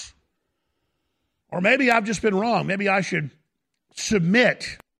shots. Or maybe I've just been wrong. Maybe I should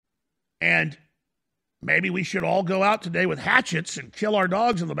submit, and maybe we should all go out today with hatchets and kill our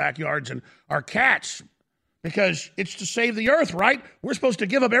dogs in the backyards and our cats, because it's to save the earth, right? We're supposed to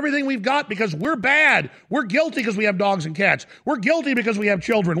give up everything we've got because we're bad. We're guilty because we have dogs and cats. We're guilty because we have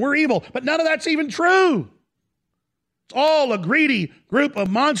children. We're evil. But none of that's even true. It's all a greedy group of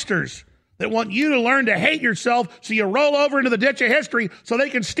monsters that want you to learn to hate yourself so you roll over into the ditch of history so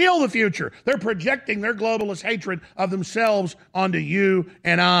they can steal the future. They're projecting their globalist hatred of themselves onto you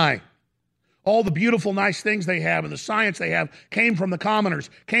and I. All the beautiful, nice things they have and the science they have came from the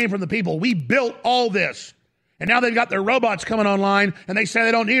commoners, came from the people. We built all this. And now they've got their robots coming online and they say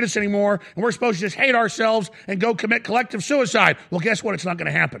they don't need us anymore and we're supposed to just hate ourselves and go commit collective suicide. Well, guess what? It's not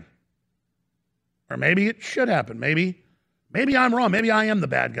going to happen. Or maybe it should happen. Maybe I'm wrong. Maybe I am the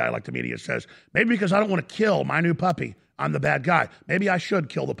bad guy, like the media says. Maybe because I don't want to kill my new puppy, I'm the bad guy. Maybe I should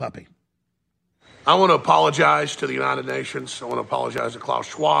kill the puppy. I want to apologize to the United Nations. I want to apologize to Klaus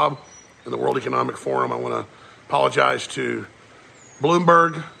Schwab and the World Economic Forum. I want to apologize to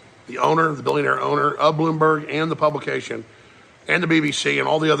Bloomberg, the owner, the billionaire owner of Bloomberg and the publication, and the BBC and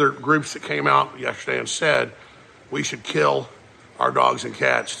all the other groups that came out yesterday and said we should kill our dogs and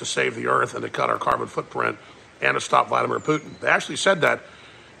cats to save the earth and to cut our carbon footprint and to stop Vladimir Putin. They actually said that,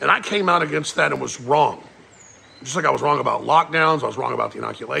 and I came out against that and was wrong. Just like I was wrong about lockdowns, I was wrong about the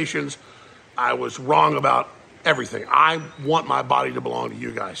inoculations, I was wrong about everything. I want my body to belong to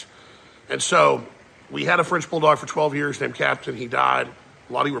you guys. And so we had a French Bulldog for 12 years named Captain. He died.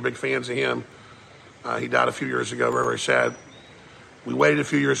 A lot of you were big fans of him. He died a few years ago, very, very sad. We waited a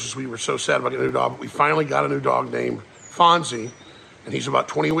few years because we were so sad about getting a new dog, but we finally got a new dog named Fonzie, and he's about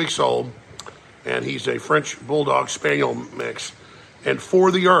 20 weeks old. And he's a French Bulldog Spaniel mix. And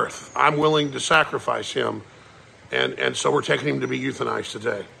for the earth, I'm willing to sacrifice him. And so we're taking him to be euthanized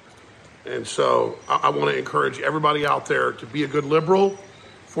today. And so I want to encourage everybody out there to be a good liberal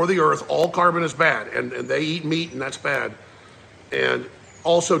for the earth. All carbon is bad, and they eat meat, and that's bad. And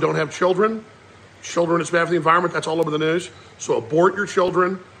also don't have children. Children is bad for the environment. That's all over the news. So abort your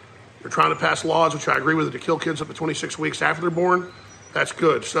children. You're trying to pass laws, which I agree with, to kill kids up to 26 weeks after they're born. That's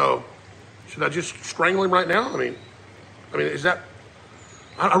good. So should I just strangle him right now? I mean, is that...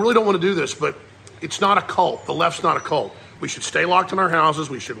 I really don't want to do this, but it's not a cult. The left's not a cult. We should stay locked in our houses.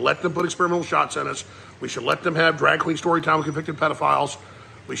 We should let them put experimental shots in us. We should let them have drag queen story time with convicted pedophiles.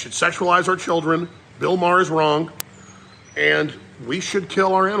 We should sexualize our children. Bill Maher is wrong. And we should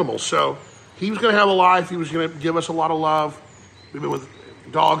kill our animals. So he was going to have a life. He was going to give us a lot of love. We've been with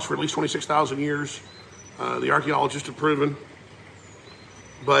dogs for at least 26,000 years. The archaeologists have proven.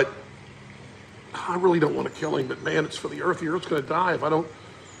 But I really don't want to kill him. But man, it's for the earth. The earth's going to die if I don't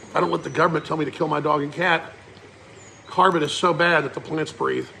let the government tell me to kill my dog and cat. Carbon is so bad that the plants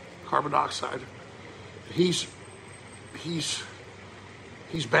breathe carbon dioxide. He's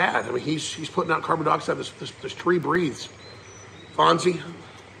bad. I mean, he's putting out carbon dioxide. This tree breathes. Fonzie,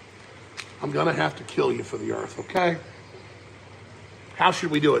 I'm gonna have to kill you for the earth, okay? How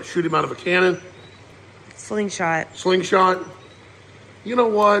should we do it? Shoot him out of a cannon? Slingshot. Slingshot? You know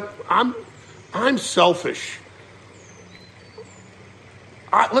what? I'm selfish.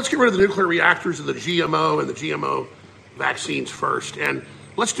 Let's get rid of the nuclear reactors and the GMO and the GMO vaccines first, and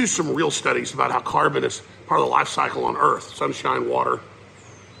let's do some real studies about how carbon is part of the life cycle on Earth: sunshine, water,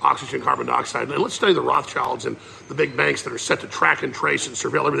 oxygen, carbon dioxide. And let's study the Rothschilds and the big banks that are set to track and trace and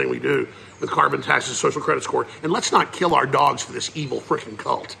surveil everything we do with carbon taxes, social credit score. And let's not kill our dogs for this evil freaking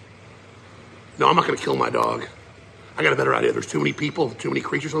cult. No, I'm not going to kill my dog. I got a better idea. There's too many people, too many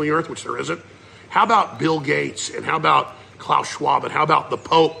creatures on the earth, which there isn't. How about Bill Gates, and how about Klaus Schwab, and how about the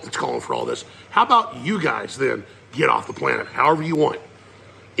Pope that's calling for all this? How about you guys then get off the planet, however you want?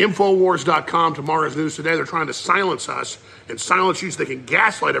 Infowars.com, tomorrow's news today. They're trying to silence us and silence you so they can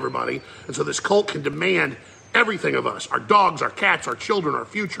gaslight everybody. And so this cult can demand everything of us: our dogs, our cats, our children, our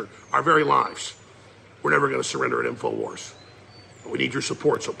future, our very lives. We're never going to surrender at Infowars. But we need your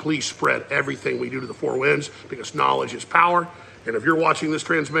support. So please spread everything we do to the four winds, because knowledge is power. And if you're watching this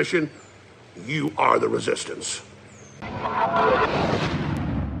transmission, you are the resistance.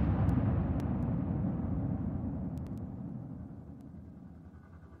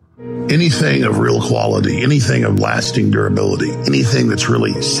 Anything of real quality, anything of lasting durability, anything that's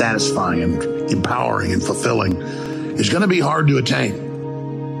really satisfying and empowering and fulfilling is going to be hard to attain.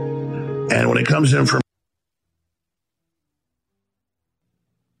 And when it comes to information.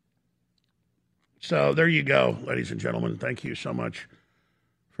 So there you go, ladies and gentlemen. Thank you so much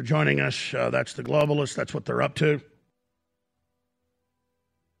for joining us. That's the globalists. That's what they're up to.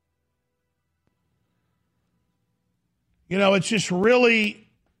 You know, it's just really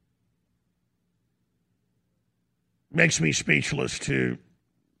makes me speechless to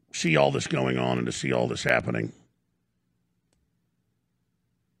see all this going on and to see all this happening.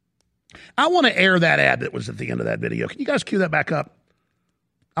 I want to air that ad that was at the end of that video. Can you guys cue that back up?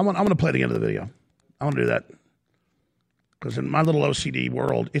 I want to play the end of the video. I want to do that. Because in my little OCD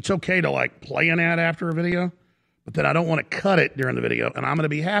world, it's okay to like play an ad after a video, but then I don't want to cut it during the video. And I'm going to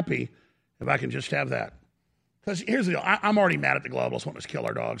be happy if I can just have that. Because here's the deal. I'm already mad at the globalists wanting us to kill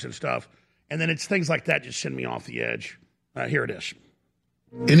our dogs and stuff. And then it's things like that just send me off the edge. Here it is.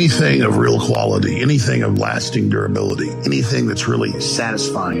 Anything of real quality, anything of lasting durability, anything that's really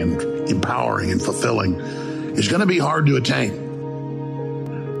satisfying and empowering and fulfilling is going to be hard to attain.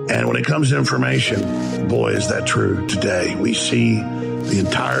 And when it comes to information, boy, is that true today. We see the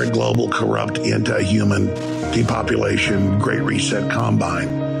entire global corrupt anti-human depopulation, Great Reset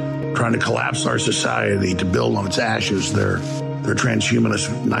combine, trying to collapse our society to build on its ashes their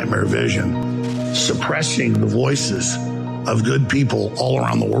transhumanist nightmare vision, suppressing the voices of good people all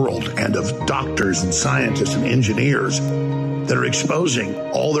around the world and of doctors and scientists and engineers that are exposing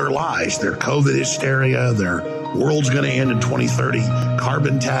all their lies, their COVID hysteria, their world's going to end in 2030,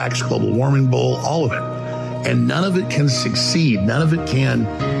 carbon tax, global warming bull, all of it. And none of it can succeed. None of it can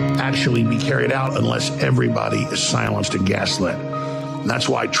actually be carried out unless everybody is silenced and gaslit. And that's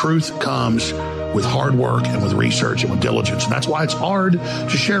why truth comes with hard work and with research and with diligence. And that's why it's hard to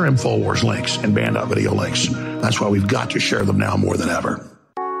share InfoWars links and Band.video links. That's why we've got to share them now more than ever.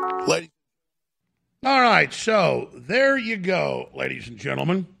 All right, so there you go, ladies and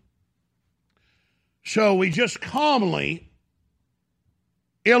gentlemen. So we just calmly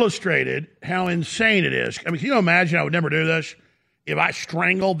illustrated how insane it is. I mean, can you imagine I would never do this if I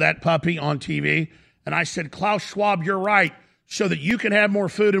strangled that puppy on TV and I said, Klaus Schwab, you're right, so that you can have more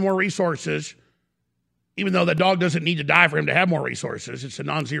food and more resources, even though the dog doesn't need to die for him to have more resources. It's a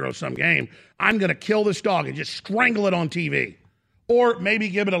non-zero-sum game. I'm going to kill this dog and just strangle it on TV. Or maybe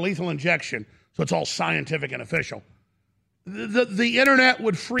give it a lethal injection so it's all scientific and official. The internet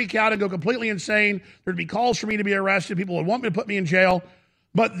would freak out and go completely insane. There'd be calls for me to be arrested. People would want me to put me in jail.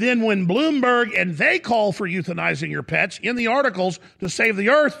 But then when Bloomberg and they call for euthanizing your pets in the articles to save the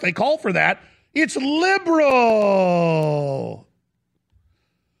earth, they call for that. It's liberal.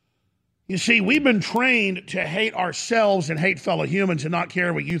 You see, we've been trained to hate ourselves and hate fellow humans and not care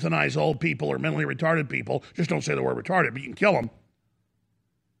if we euthanize old people or mentally retarded people. Just don't say the word retarded, but you can kill them.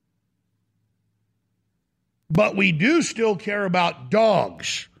 But we do still care about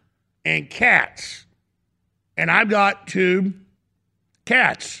dogs and cats. And I've got 2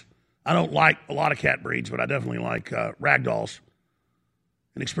 cats. I don't like a lot of cat breeds, but I definitely like ragdolls.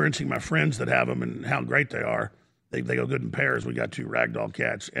 And experiencing my friends that have them and how great they are. They go good in pairs. We got 2 ragdoll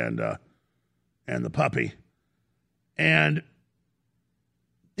cats and the puppy. And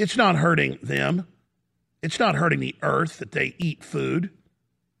it's not hurting them. It's not hurting the earth that they eat food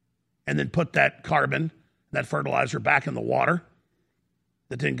and then put that carbon, that fertilizer back in the water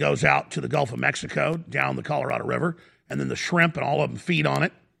that then goes out to the Gulf of Mexico, down the Colorado River, and then the shrimp and all of them feed on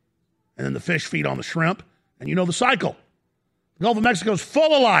it, and then the fish feed on the shrimp, and you know the cycle. The Gulf of Mexico is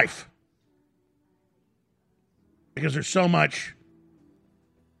full of life because there's so much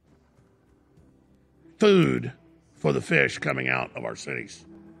food for the fish coming out of our cities.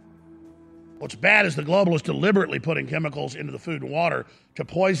 What's bad is the globalists deliberately putting chemicals into the food and water to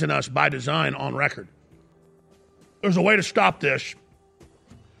poison us by design on record. There's a way to stop this.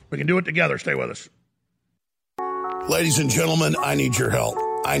 We can do it together. Stay with us. Ladies and gentlemen, I need your help.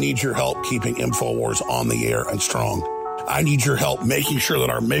 I need your help keeping InfoWars on the air and strong. I need your help making sure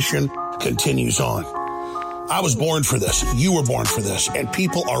that our mission continues on. I was born for this. You were born for this. And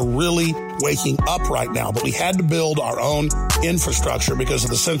people are really waking up right now. But we had to build our own infrastructure because of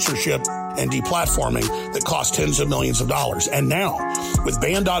the censorship and deplatforming that cost tens of millions of dollars. And now, with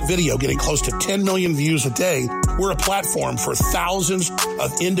Band.video getting close to 10 million views a day, we're a platform for thousands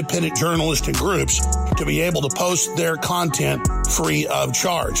of independent journalists and groups to be able to post their content free of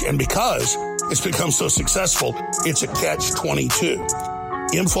charge. And because it's become so successful, it's a catch-22.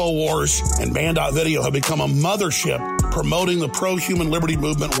 InfoWars and Band.video have become a mothership promoting the pro-human liberty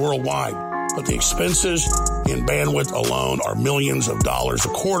movement worldwide. But the expenses in bandwidth alone are millions of dollars a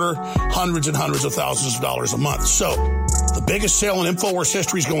quarter, hundreds and hundreds of thousands of dollars a month. So the biggest sale in InfoWars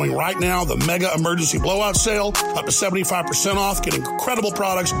history is going right now, the mega emergency blowout sale, up to 75% off, get incredible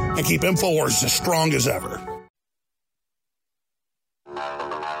products, and keep InfoWars as strong as ever.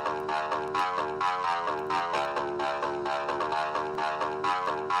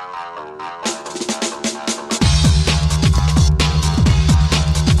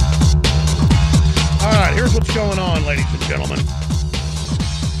 Here's what's going on, ladies and gentlemen.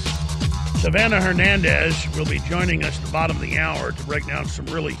 Savannah Hernandez will be joining us at the bottom of the hour to break down some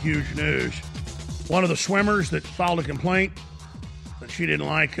really huge news. One of the swimmers that filed a complaint that she didn't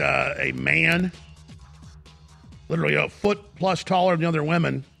like a man, literally a foot plus taller than the other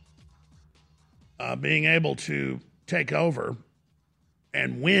women, being able to take over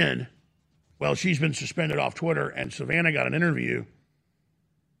and win. Well, she's been suspended off Twitter, and Savannah got an interview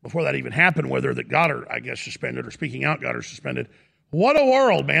before that even happened with her that got her, I guess, suspended, or speaking out got her suspended. What a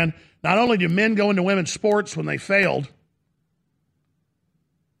world, man. Not only do men go into women's sports when they failed,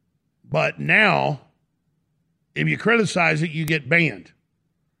 but now, if you criticize it, you get banned.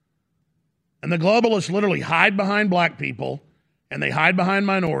 And the globalists literally hide behind black people, and they hide behind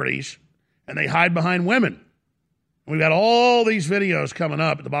minorities, and they hide behind women. We've got all these videos coming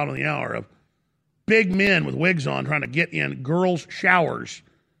up at the bottom of the hour of big men with wigs on trying to get in girls' showers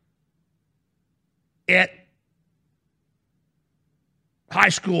at high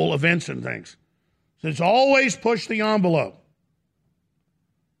school events and things. So it's always push the envelope.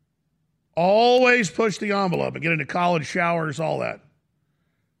 Always push the envelope and get into college showers, all that.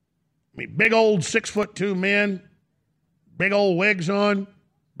 I mean, big old 6'2" men, big old wigs on,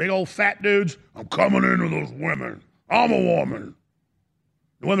 big old fat dudes. I'm coming into those women. I'm a woman.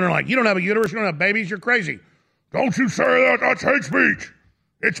 The women are like, you don't have a uterus, you don't have babies, you're crazy. Don't you say that, that's hate speech.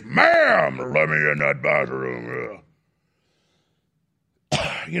 It's ma'am, let me in that bathroom.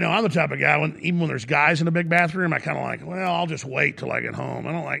 Yeah. You know, I'm the type of guy, even when there's guys in a big bathroom, I kind of like, well, I'll just wait till I get home.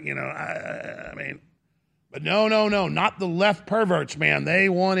 I don't like, I mean, but no, not the left perverts, man. They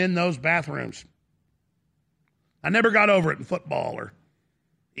want in those bathrooms. I never got over it in football or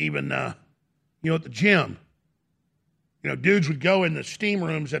even, at the gym. Dudes would go in the steam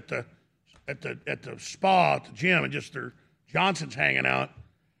rooms at the spa at the gym and just their Johnson's hanging out.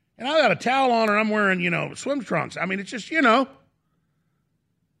 And I got a towel on or I'm wearing, swim trunks. I mean, it's just,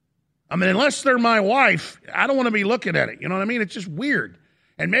 unless they're my wife, I don't want to be looking at it. You know what I mean? It's just weird.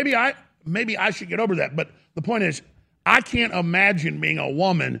 And maybe I should get over that. But the point is, I can't imagine being a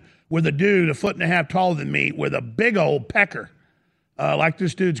woman with a dude 1.5 feet taller than me with a big old pecker like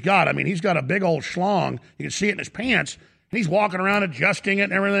this dude's got. I mean, he's got a big old schlong. You can see it in his pants. And he's walking around adjusting it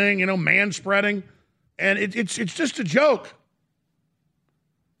and everything, man spreading. And it's just a joke.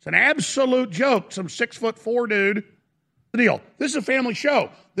 It's an absolute joke. Some 6'4" dude. The deal. This is a family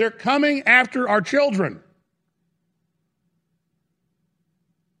show. They're coming after our children.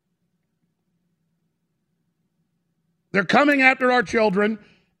 They're coming after our children,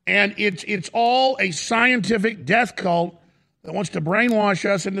 and it's all a scientific death cult that wants to brainwash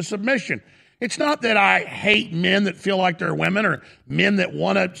us into submission. It's not that I hate men that feel like they're women or men that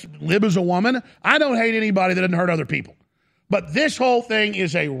want to live as a woman. I don't hate anybody that doesn't hurt other people. But this whole thing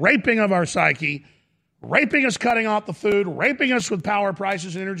is a raping of our psyche, raping us cutting off the food, raping us with power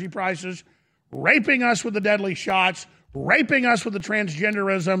prices and energy prices, raping us with the deadly shots, raping us with the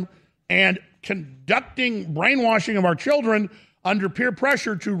transgenderism, and conducting brainwashing of our children under peer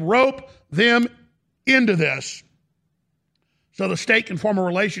pressure to rope them into this. So the state can form a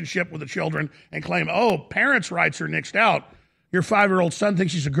relationship with the children and claim, oh, parents' rights are nixed out. Your 5-year-old son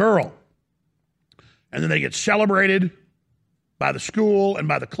thinks he's a girl. And then they get celebrated by the school and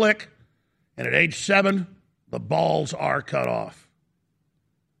by the clique. And at age 7, the balls are cut off.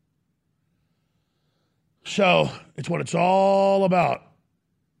 So it's what it's all about.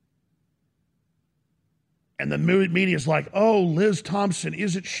 And the media's like, oh, Liz Thompson,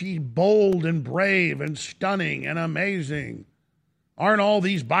 isn't she bold and brave and stunning and amazing? Aren't all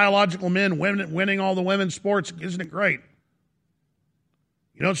these biological men winning all the women's sports? Isn't it great?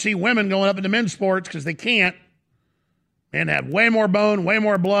 You don't see women going up into men's sports because they can't. Men have way more bone, way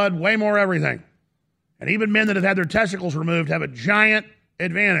more blood, way more everything. And even men that have had their testicles removed have a giant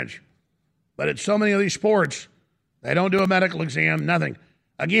advantage. But at so many of these sports, they don't do a medical exam, nothing.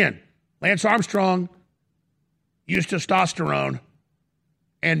 Again, Lance Armstrong used testosterone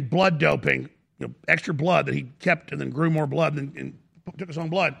and blood doping, extra blood that he kept and then grew more blood and took his own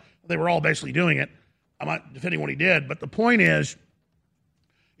blood. They were all basically doing it. I'm not defending what he did, but the point is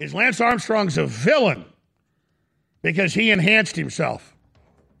Lance Armstrong's a villain because he enhanced himself.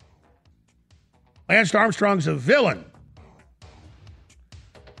 Lance Armstrong's a villain.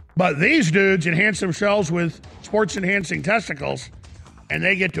 But these dudes enhance themselves with sports-enhancing testicles, and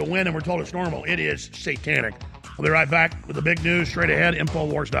they get to win, and we're told it's normal. It is satanic. We'll be right back with the big news straight ahead,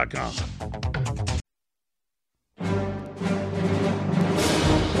 Infowars.com.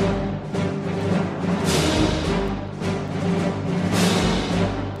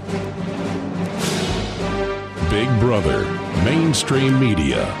 Big Brother, mainstream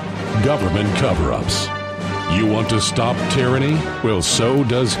media, government cover-ups. You want to stop tyranny? Well, so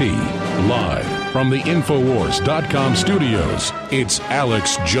does he. Live from the Infowars.com studios, it's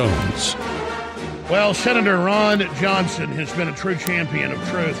Alex Jones. Well, Senator Ron Johnson has been a true champion of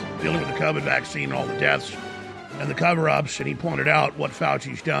truth, dealing with the COVID vaccine, all the deaths and the cover-ups, and he pointed out what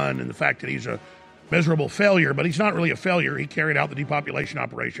Fauci's done and the fact that he's a miserable failure, but he's not really a failure. He carried out the depopulation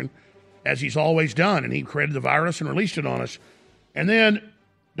operation, as he's always done, and he created the virus and released it on us. And then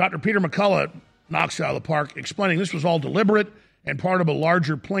Dr. Peter McCullough knocks it out of the park, explaining this was all deliberate and part of a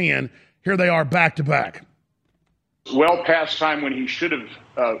larger plan. Here they are back to back. Well past time when he should have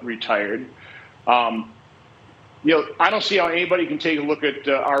retired. I don't see how anybody can take a look at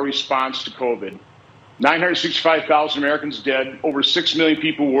our response to COVID. 965,000 Americans dead, over 6 million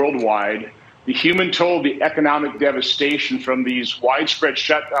people worldwide. The human toll, the economic devastation from these widespread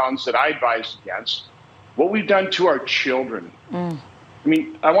shutdowns that I advised against. What we've done to our children. I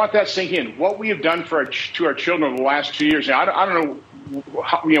mean, I want that to sink in. What we have done to our children over the last 2 years. Now, I don't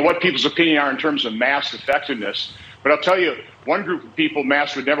know what people's opinion are in terms of mask effectiveness, but I'll tell you, one group of people,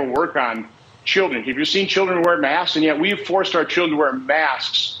 masks would never work on children. Have you seen children wear masks? And yet we have forced our children to wear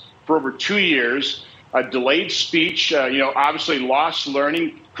masks for over 2 years. Delayed speech, obviously lost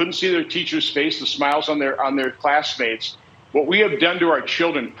learning, couldn't see their teacher's face, the smiles on their classmates. What we have done to our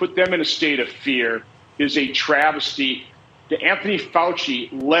children, put them in a state of fear, is a travesty. Anthony Fauci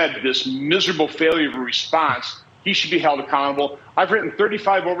led this miserable failure of a response. He should be held accountable. I've written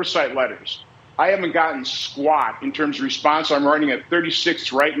 35 oversight letters. I haven't gotten squat in terms of response. I'm running at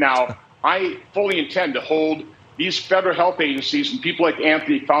 36 right now. I fully intend to hold these federal health agencies and people like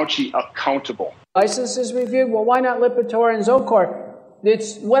Anthony Fauci accountable. Licenses reviewed? Well, why not Lipitor and Zocor?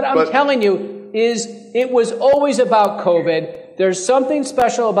 It's what I'm telling you is it was always about COVID. There's something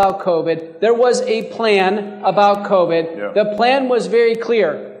special about COVID. There was a plan about COVID. Yeah. The plan was very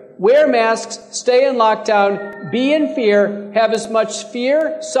clear. Wear masks, stay in lockdown, be in fear, have as much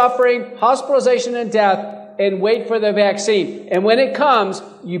fear, suffering, hospitalization, and death, and wait for the vaccine. And when it comes,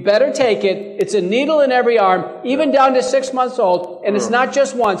 you better take it. It's a needle in every arm, even down to 6 months old. And it's not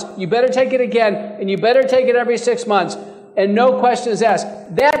just once. You better take it again, and you better take it every 6 months. And no questions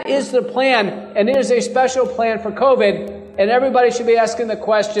asked. That is the plan, and it is a special plan for COVID, and everybody should be asking the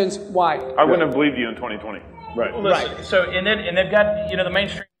questions, why? I wouldn't have believed you in 2020. Right. Well, listen, so, and they've got, the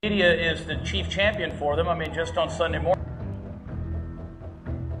mainstream media is the chief champion for them. I mean, just on Sunday morning.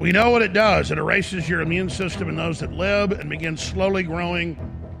 We know what it does. It erases your immune system in those that live and begins slowly growing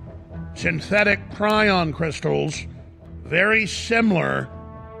synthetic prion crystals very similar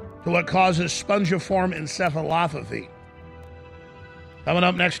to what causes spongiform encephalopathy. Coming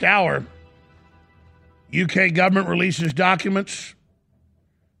up next hour, UK government releases documents.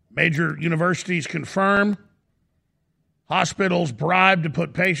 Major universities confirm. Hospitals bribe to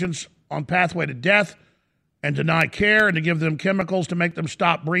put patients on pathway to death and deny care and to give them chemicals to make them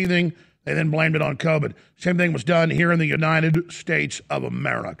stop breathing. They then blamed it on COVID. Same thing was done here in the United States of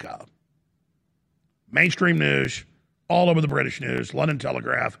America. Mainstream news, all over the British news, London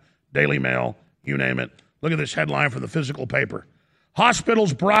Telegraph, Daily Mail, you name it. Look at this headline from the physical paper.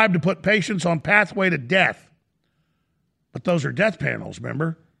 Hospitals bribe to put patients on pathway to death. But those are death panels,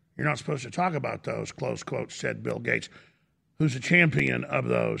 remember? You're not supposed to talk about those, close quote, said Bill Gates, who's a champion of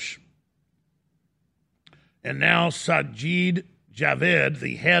those. And now Sajid Javid,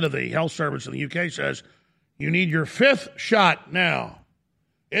 the head of the health service in the UK, says, you need your 5th shot now.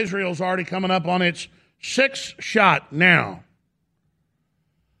 Israel's already coming up on its 6th shot now.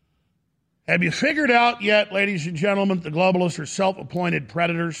 Have you figured out yet, ladies and gentlemen, the globalists are self-appointed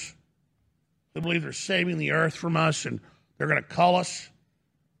predators who believe they're saving the earth from us and they're going to cull us?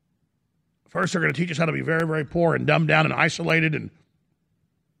 First, they're going to teach us how to be very, very poor and dumbed down and isolated and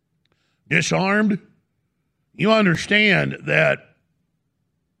disarmed. You understand that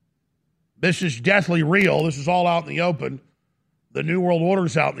this is deathly real. This is all out in the open. The New World Order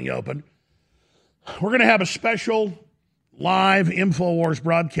is out in the open. We're going to have a special live InfoWars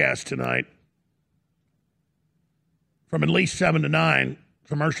broadcast tonight from at least 7 to 9,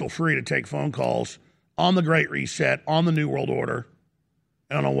 commercial free to take phone calls on the Great Reset, on the New World Order,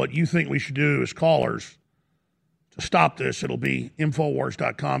 and on what you think we should do as callers to stop this. It'll be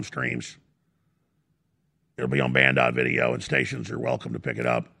Infowars.com streams. It'll be on Band.video, and stations are welcome to pick it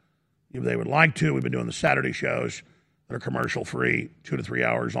up if they would like to. We've been doing the Saturday shows that are commercial free, 2 to 3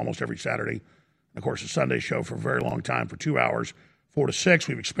 hours almost every Saturday. And of course, the Sunday show for a very long time for 2 hours, 4 to 6.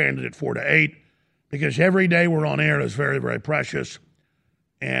 We've expanded it 4 to 8 because every day we're on air is very, very precious.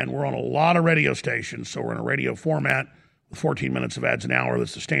 And we're on a lot of radio stations, so we're in a radio format with 14 minutes of ads an hour.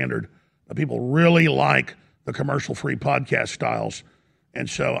 That's the standard. But people really like the commercial-free podcast styles. And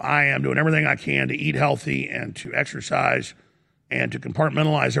so I am doing everything I can to eat healthy and to exercise and to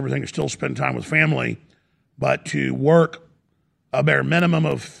compartmentalize everything, to still spend time with family, but to work a bare minimum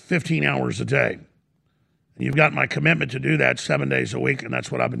of 15 hours a day. And you've got my commitment to do that 7 days a week, and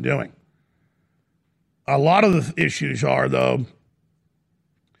that's what I've been doing. A lot of the issues are, though,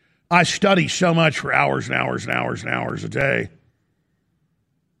 I study so much for hours and hours and hours and hours a day.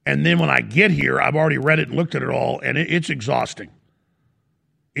 And then when I get here, I've already read it and looked at it all, and it's exhausting.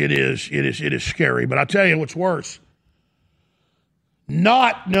 It is scary. But I'll tell you what's worse.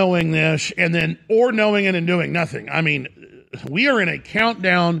 Not knowing this or knowing it and doing nothing. I mean, we are in a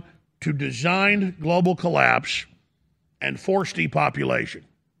countdown to designed global collapse and forced depopulation.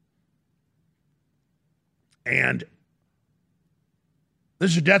 And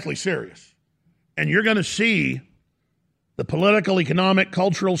this is deathly serious. And you're going to see the political, economic,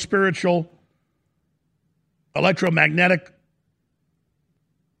 cultural, spiritual, electromagnetic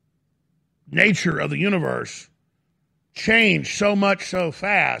nature of the universe change so much so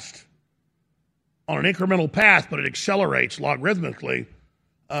fast on an incremental path, but it accelerates logarithmically,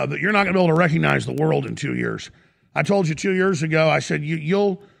 that you're not going to be able to recognize the world in 2 years. I told you 2 years ago, I said,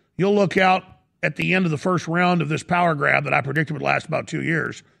 you'll look out at the end of the first round of this power grab that I predicted would last about 2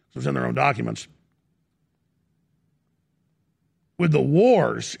 years. It was in their own documents. With the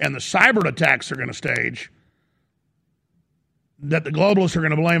wars and the cyber attacks they're going to stage, that the globalists are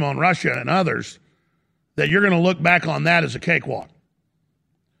going to blame on Russia and others, that you're going to look back on that as a cakewalk.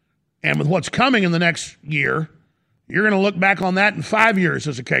 And with what's coming in the next year, you're going to look back on that in 5 years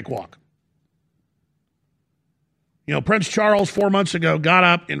as a cakewalk. You know, Prince Charles 4 months ago got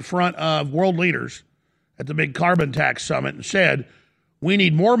up in front of world leaders at the big carbon tax summit and said, we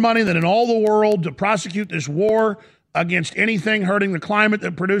need more money than in all the world to prosecute this war against anything hurting the climate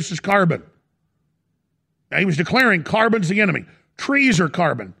that produces carbon. Now, he was declaring carbon's the enemy. Trees are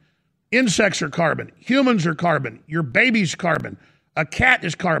carbon. Insects are carbon. Humans are carbon. Your baby's carbon. A cat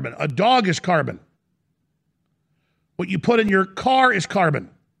is carbon. A dog is carbon. What you put in your car is carbon.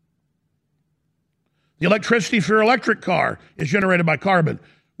 The electricity for your electric car is generated by carbon.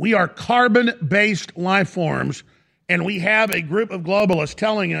 We are carbon-based life forms, and we have a group of globalists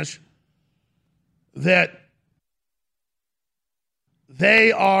telling us that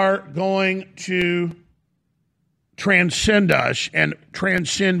they are going to transcend us, and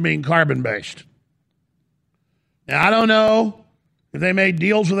transcend being carbon-based. Now, I don't know if they made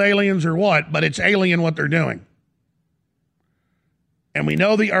deals with aliens or what, but it's alien what they're doing. And we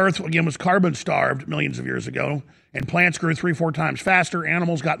know the Earth, again, was carbon-starved millions of years ago, and plants grew 3-4 times faster.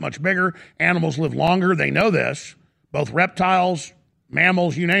 Animals got much bigger. Animals live longer. They know this, both reptiles,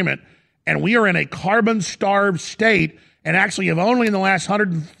 mammals, you name it. And we are in a carbon-starved state, and actually have only in the last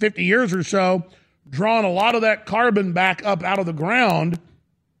 150 years or so drawn a lot of that carbon back up out of the ground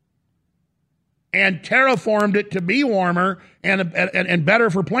and terraformed it to be warmer and better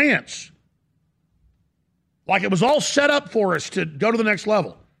for plants. Like it was all set up for us to go to the next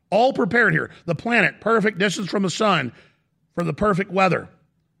level. All prepared here. The planet, perfect distance from the sun for the perfect weather.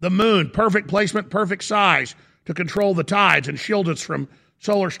 The moon, perfect placement, perfect size to control the tides and shield us from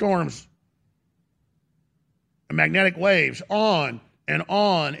solar storms and magnetic waves. On and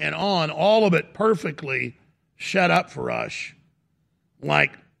on and on. All of it perfectly set up for us.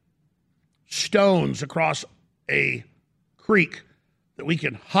 Like stones across a creek that we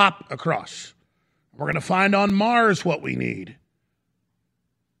can hop across. We're going to find on Mars what we need.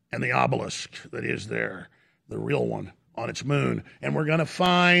 And the obelisk that is there, the real one, on its moon. And we're going to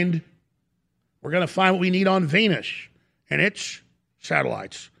find what we need on Venus and its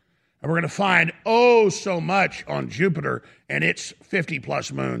satellites. And we're going to find so much on Jupiter and its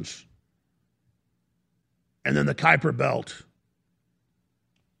 50-plus moons. And then the Kuiper Belt.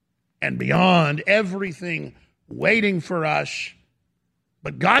 And beyond, everything waiting for us.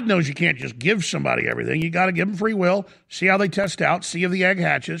 But God knows you can't just give somebody everything. You got to give them free will, see how they test out, see if the egg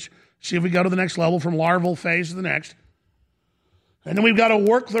hatches, see if we go to the next level from larval phase to the next. And then we've got to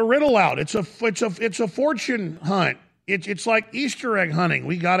work the riddle out. It's a fortune hunt. It's like Easter egg hunting.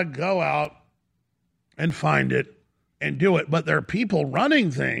 We got to go out and find it and do it. But there are people running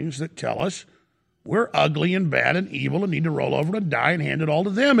things that tell us we're ugly and bad and evil and need to roll over and die and hand it all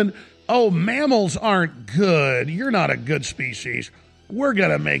to them. And, mammals aren't good. You're not a good species. We're going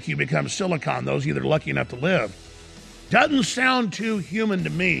to make you become silicon, those of you that are lucky enough to live. Doesn't sound too human to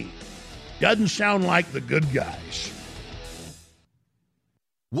me. Doesn't sound like the good guys.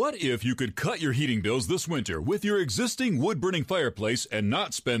 What if you could cut your heating bills this winter with your existing wood-burning fireplace and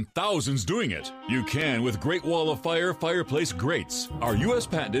not spend thousands doing it? You can with Great Wall of Fire fireplace grates. Our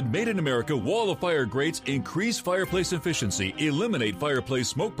U.S.-patented, made-in-America Wall of Fire grates increase fireplace efficiency, eliminate fireplace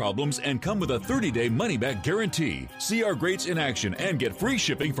smoke problems, and come with a 30-day money-back guarantee. See our grates in action and get free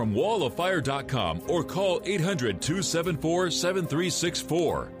shipping from walloffire.com or call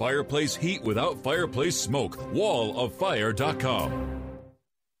 800-274-7364. Fireplace heat without fireplace smoke. walloffire.com.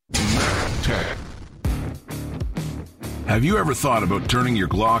 Tech. Have you ever thought about turning your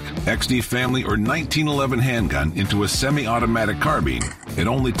Glock, XD Family, or 1911 handgun into a semi-automatic carbine? It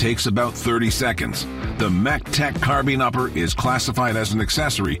only takes about 30 seconds. The MacTech Carbine Upper is classified as an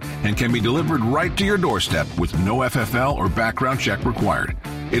accessory and can be delivered right to your doorstep with no FFL or background check required.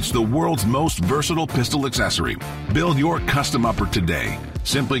 It's the world's most versatile pistol accessory. Build your custom upper today.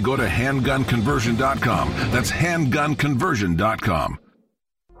 Simply go to handgunconversion.com. That's handgunconversion.com.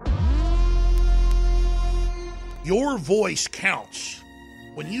 Your voice counts.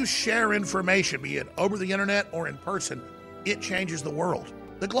 When you share information, be it over the internet or in person, it changes the world.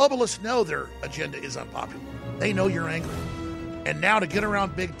 The globalists know their agenda is unpopular. They know you're angry. And now to get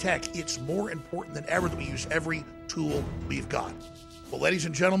around big tech, it's more important than ever that we use every tool we've got. Well, ladies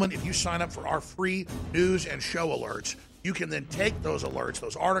and gentlemen, if you sign up for our free news and show alerts, you can then take those alerts,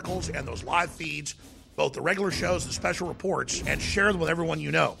 those articles, and those live feeds, both the regular shows and special reports, and share them with everyone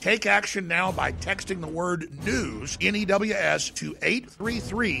you know. Take action now by texting the word NEWS, N-E-W-S, to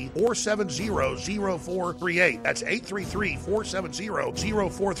 833-470-0438. That's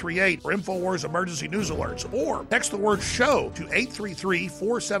 833-470-0438 for InfoWars Emergency News Alerts. Or text the word SHOW to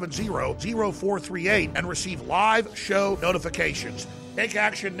 833-470-0438 and receive live show notifications. Take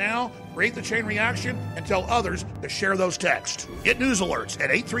action now, create the chain reaction, and tell others to share those texts. Get news alerts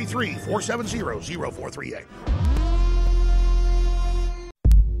at 833-470-0438.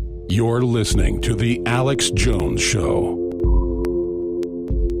 You're listening to The Alex Jones Show.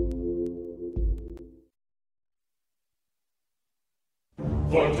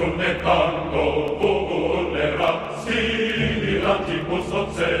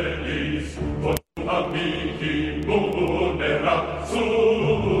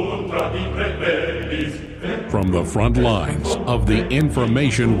 From the front lines of the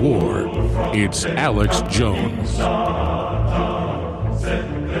information war, it's Alex Jones.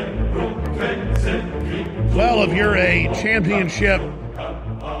 Well, if you're a championship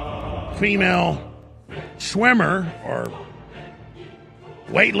female swimmer or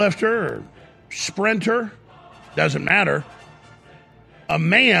weightlifter or sprinter, doesn't matter, a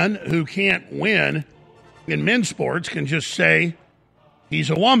man who can't win in men's sports can just say he's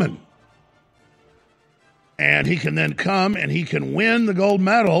a woman. And he can then come and he can win the gold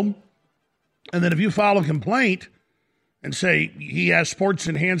medal. And then if you file a complaint and say he has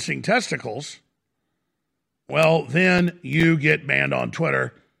sports-enhancing testicles, well, then you get banned on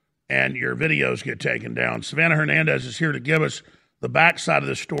Twitter and your videos get taken down. Savannah Hernandez is here to give us the backside of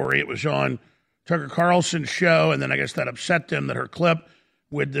the story. It was on Tucker Carlson's show, and then I guess that upset them that her clip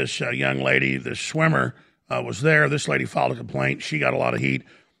with this young lady, this swimmer, was there. This lady filed a complaint. She got a lot of heat.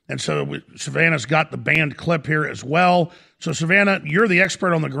 And so Savannah's got the banned clip here as well. So, Savannah, you're the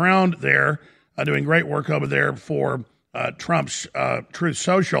expert on the ground there, doing great work over there for Trump's Truth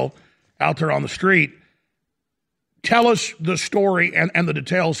Social out there on the street. Tell us the story and the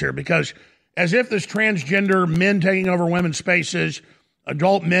details here, because as if this transgender men taking over women's spaces,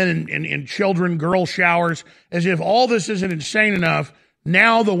 adult men in children, girl showers, as if all this isn't insane enough,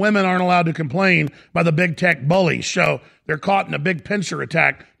 now the women aren't allowed to complain by the big tech bullies. So they're caught in a big pincer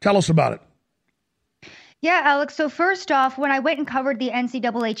attack. Tell us about it. Yeah, Alex. So first off, when I went and covered the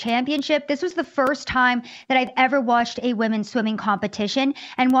NCAA championship, this was the first time that I've ever watched a women's swimming competition.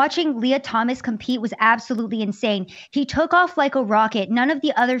 And watching Leah Thomas compete was absolutely insane. He took off like a rocket. None of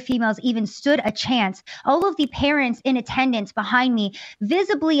the other females even stood a chance. All of the parents in attendance behind me,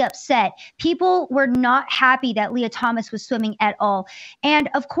 visibly upset. People were not happy that Leah Thomas was swimming at all.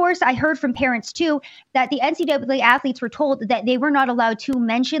 And of course, I heard from parents too that the NCAA athletes were told that they were not allowed to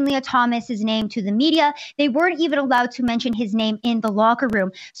mention Leah Thomas's name to the media. They weren't even allowed to mention his name in the locker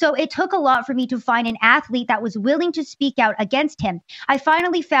room. So it took a lot for me to find an athlete that was willing to speak out against him. I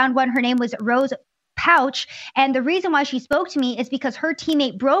finally found one. Her name was Rose Pouch. And the reason why she spoke to me is because her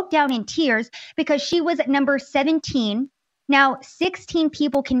teammate broke down in tears because she was number 17. Now, 16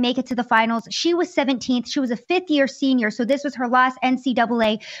 people can make it to the finals. She was 17th. She was a fifth-year senior, so this was her last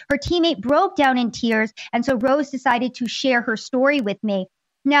NCAA. Her teammate broke down in tears, and so Rose decided to share her story with me.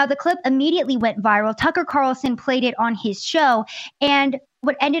 Now, the clip immediately went viral. Tucker Carlson played it on his show, and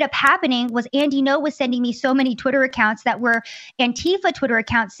what ended up happening was Andy Ngo was sending me so many Twitter accounts that were Antifa Twitter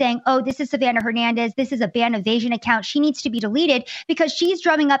accounts saying, oh, this is Savannah Hernandez. This is a ban evasion account. She needs to be deleted because she's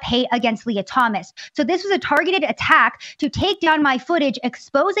drumming up hate against Leah Thomas. So this was a targeted attack to take down my footage,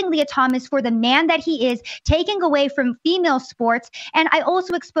 exposing Leah Thomas for the man that he is, taking away from female sports. And I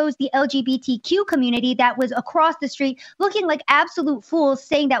also exposed the LGBTQ community that was across the street looking like absolute fools,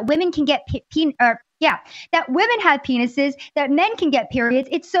 saying that women can get that women have penises, that men can get periods.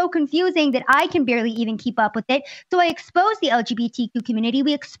 It's so confusing that I can barely even keep up with it. So I exposed the LGBTQ community.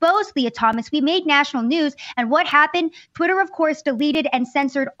 We exposed Leah Thomas. We made national news. And what happened? Twitter, of course, deleted and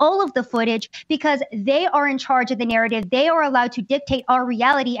censored all of the footage because they are in charge of the narrative. They are allowed to dictate our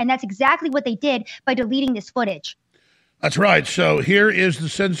reality. And that's exactly what they did by deleting this footage. That's right. So here is the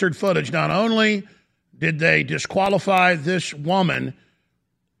censored footage. Not only did they disqualify this woman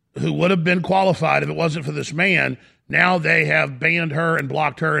who would have been qualified if it wasn't for this man, now they have banned her and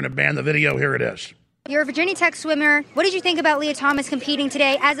blocked her and have banned the video. Here it is. You're a Virginia Tech swimmer. What did you think about Leah Thomas competing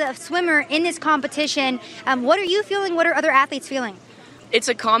today as a swimmer in this competition? What are you feeling? What are other athletes feeling? It's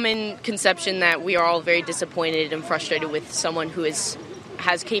a common conception that we are all very disappointed and frustrated with someone who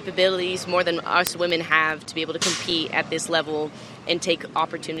has capabilities more than us women have to be able to compete at this level and take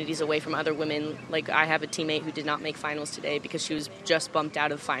opportunities away from other women. Like, I have a teammate who did not make finals today because she was just bumped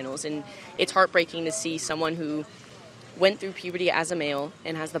out of finals. And it's heartbreaking to see someone who went through puberty as a male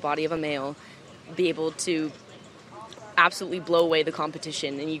and has the body of a male be able to absolutely blow away the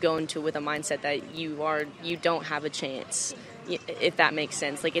competition. And you go into it with a mindset that you don't have a chance, if that makes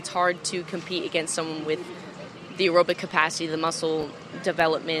sense. Like, it's hard to compete against someone with the aerobic capacity, the muscle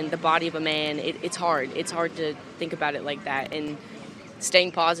development, the body of a man. It's hard. It's hard to think about it like that. And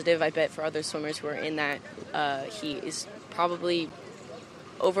staying positive, I bet, for other swimmers who are in that heat is probably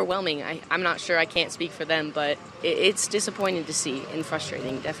overwhelming. I'm not sure. I can't speak for them, but it's disappointing to see and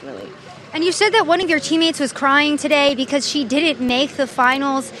frustrating, definitely. And you said that one of your teammates was crying today because she didn't make the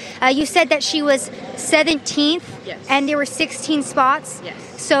finals. You said that she was 17th, yes, and there were 16 spots. Yes.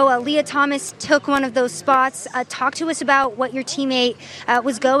 So Leah Thomas took one of those spots. Talk to us about what your teammate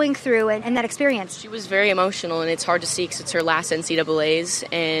was going through and that experience. She was very emotional, and it's hard to see because it's her last NCAAs,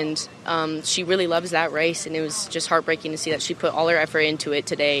 and she really loves that race, and it was just heartbreaking to see that she put all her effort into it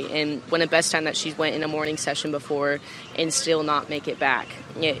today and went the best time that she went in a morning session before and still not make it back.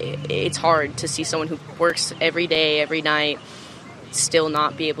 It's hard to see someone who works every day, every night, still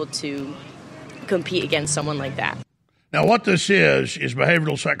not be able to compete against someone like that. Now, what this is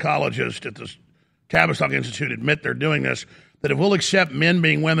behavioral psychologists at the Tavistock Institute admit they're doing this, that if we'll accept men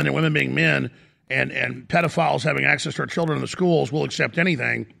being women and women being men and pedophiles having access to our children in the schools, we'll accept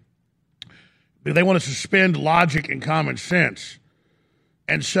anything. They want to suspend logic and common sense.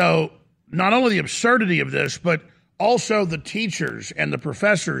 And so not only the absurdity of this, but also the teachers and the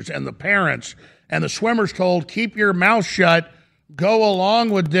professors and the parents and the swimmers told, keep your mouth shut, go along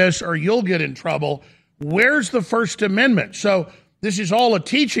with this or you'll get in trouble. Where's the First Amendment? So this is all a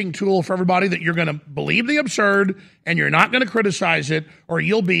teaching tool for everybody that you're going to believe the absurd and you're not going to criticize it, or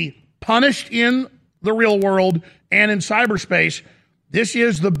you'll be punished in the real world and in cyberspace. This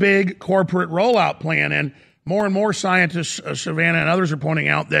is the big corporate rollout plan. And more scientists, Savannah and others, are pointing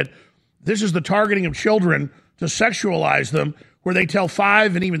out that this is the targeting of children to sexualize them, where they tell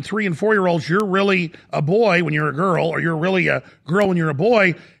 5 and even 3 and 4-year-olds, you're really a boy when you're a girl, or you're really a girl when you're a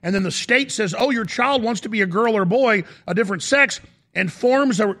boy. And then the state says, oh, your child wants to be a girl or a boy, a different sex, and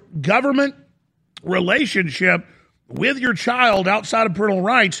forms a government relationship with your child outside of parental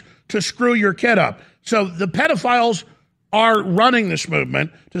rights to screw your kid up. So the pedophiles are running this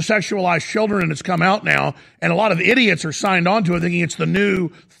movement to sexualize children, and it's come out now. And a lot of idiots are signed on to it thinking it's the new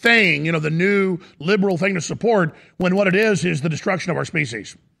thing, the new liberal thing to support, when what it is the destruction of our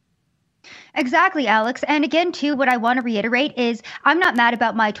species. Exactly, Alex. And again, too, what I want to reiterate is I'm not mad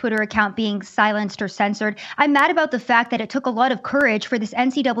about my Twitter account being silenced or censored. I'm mad about the fact that it took a lot of courage for this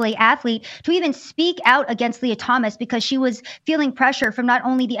NCAA athlete to even speak out against Lia Thomas, because she was feeling pressure from not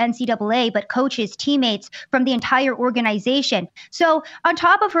only the NCAA, but coaches, teammates, from the entire organization. So on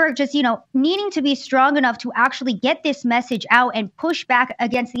top of her just, needing to be strong enough to actually get this message out and push back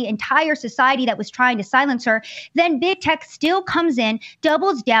against the entire society that was trying to silence her, then big tech still comes in,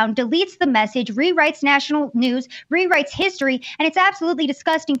 doubles down, deletes the message, rewrites national news, rewrites history, and it's absolutely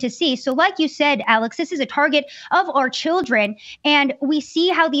disgusting to see. So like you said, Alex, this is a target of our children, and we see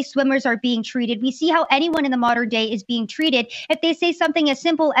how these swimmers are being treated. We see how anyone in the modern day is being treated if they say something as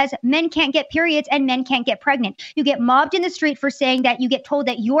simple as men can't get periods and men can't get pregnant. You get mobbed in the street for saying that. You get told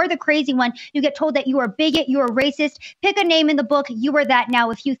that you're the crazy one. You get told that you are a bigot, you're a racist. Pick a name in the book. You are that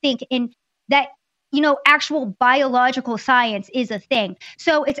now if you think in that actual biological science is a thing.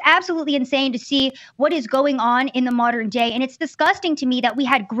 So it's absolutely insane to see what is going on in the modern day. And it's disgusting to me that we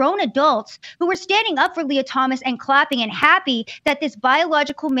had grown adults who were standing up for Lia Thomas and clapping and happy that this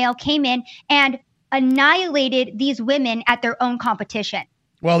biological male came in and annihilated these women at their own competition.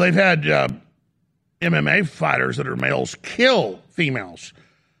 Well, they've had MMA fighters that are males kill females.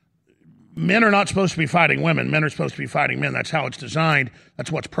 Men are not supposed to be fighting women. Men are supposed to be fighting men. That's how it's designed.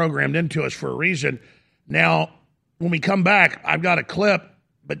 That's what's programmed into us for a reason. Now, when we come back, I've got a clip,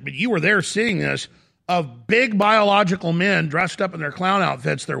 but you were there seeing this, of big biological men dressed up in their clown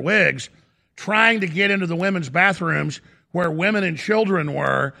outfits, their wigs, trying to get into the women's bathrooms where women and children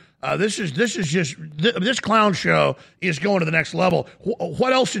were. This clown show is going to the next level.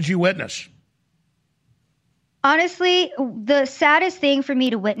 What else did you witness? Honestly, the saddest thing for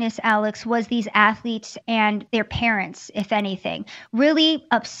me to witness, Alex, was these athletes and their parents, if anything, really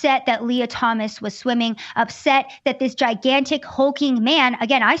upset that Lia Thomas was swimming, upset that this gigantic hulking man,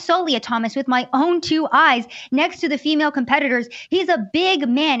 again, I saw Lia Thomas with my own 2 eyes next to the female competitors. He's a big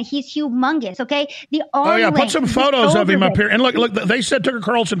man. He's humongous, okay? Put some photos of him up here. And look, they said Tucker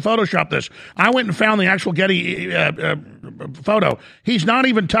Carlson photoshopped this. I went and found the actual Getty photo. He's not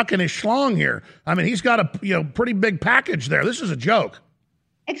even tucking his schlong here. I mean, he's got a pretty big package there. This is a joke.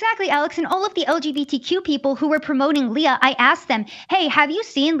 Exactly, Alex. And all of the LGBTQ people who were promoting Lia, I asked them, hey, have you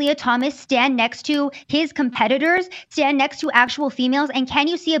seen Lia Thomas stand next to his competitors, stand next to actual females, and can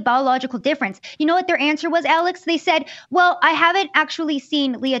you see a biological difference? You know what their answer was, Alex? They said, well, I haven't actually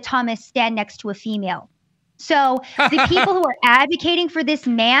seen Lia Thomas stand next to a female. So the people who are advocating for this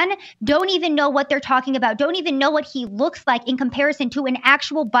man don't even know what they're talking about, don't even know what he looks like in comparison to an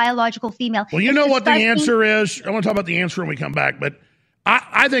actual biological female. Well, you know what the answer is? I want to talk about the answer when we come back, but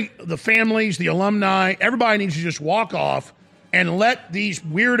I think the families, the alumni, everybody needs to just walk off and let these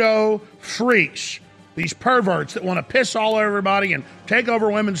weirdo freaks, these perverts that want to piss all over everybody and take over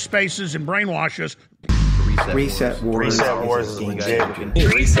women's spaces and brainwash us. Reset Wars is legit.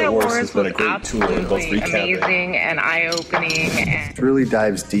 Reset Wars has been a great tool in both recapping. Amazing and eye-opening. It really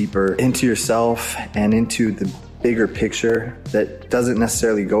dives deeper into yourself and into the bigger picture that doesn't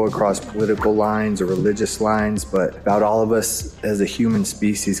necessarily go across political lines or religious lines, but about all of us as a human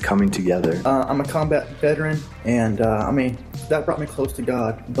species coming together. I'm a combat veteran, and that brought me close to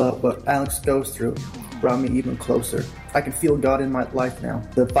God, but what Alex goes through brought me even closer. I can feel God in my life now.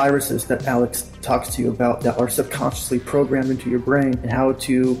 The viruses that Alex talks to you about that are subconsciously programmed into your brain, and how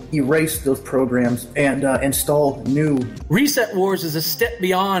to erase those programs and install new. Reset Wars is a step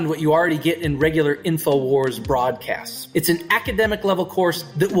beyond what you already get in regular InfoWars broadcasts. It's an academic level course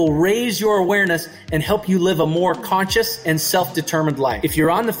that will raise your awareness and help you live a more conscious and self-determined life. If you're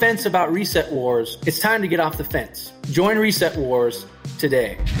on the fence about Reset Wars, it's time to get off the fence. Join Reset Wars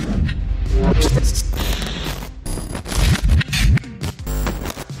today. The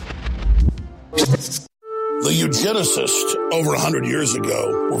eugenicists over 100 years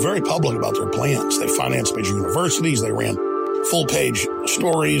ago were very public about their plans. They financed major universities. They ran full-page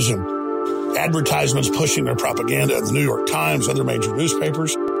stories and advertisements pushing their propaganda in the New York Times, other major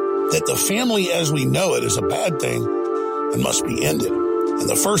newspapers, that the family as we know it is a bad thing and must be ended. And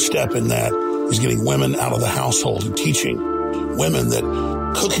the first step in that is getting women out of the household and teaching women that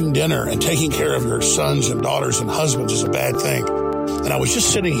cooking dinner and taking care of your sons and daughters and husbands is a bad thing. And I was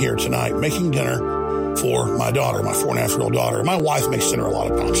just sitting here tonight making dinner for my daughter, my 4.5-year-old daughter. My wife makes dinner a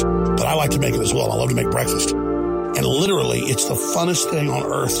lot of times, but I like to make it as well. I love to make breakfast. And literally, it's the funnest thing on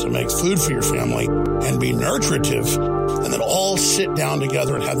earth to make food for your family and be nurturative and then all sit down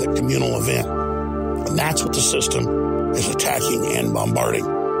together and have that communal event. And that's what the system is attacking and bombarding,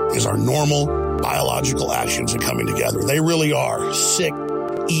 is our normal biological actions and coming together. They really are sick,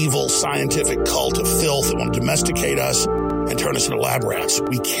 evil, scientific cult of filth that want to domesticate us and turn us into lab rats.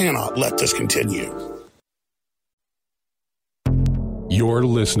 We cannot let this continue. You're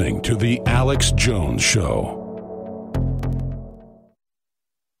listening to The Alex Jones Show.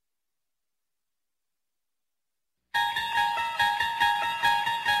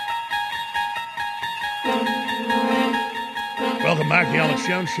 Welcome back to The Alex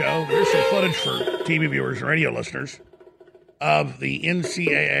Jones Show. Here's some footage for TV viewers and radio listeners of the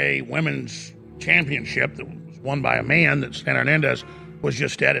NCAA Women's Championship that was won by a man that Stan Hernandez was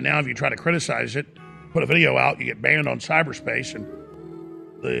just dead. And now if you try to criticize it, put a video out, you get banned on cyberspace. And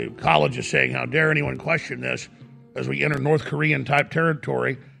the college is saying, how dare anyone question this as we enter North Korean-type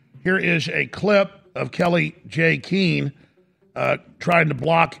territory. Here is a clip of Kelly J. Keene trying to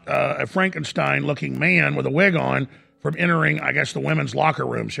block a Frankenstein-looking man with a wig on from entering, I guess, the women's locker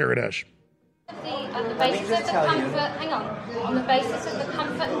rooms. Here it is. On the basis of the comfort, on the basis of the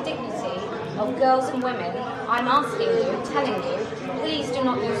comfort and dignity of girls and women, I'm asking you, telling you, please do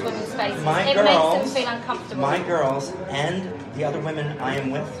not use women's spaces. Makes them feel uncomfortable. My girls and the other women I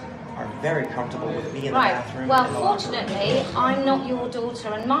am with are very comfortable with me in the bathroom. Well, fortunately, I'm not your daughter,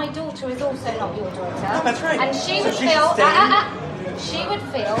 and my daughter is also not your daughter. Oh, that's right. And she So would she feel, she would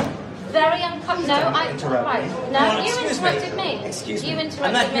feel very uncomfortable. No, you interrupted me. Excuse you me. interrupted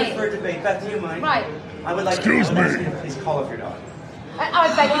I'm not me. here for a debate. Beth, do you mind? Right. I would like Excuse to me. ask you to please call up your daughter.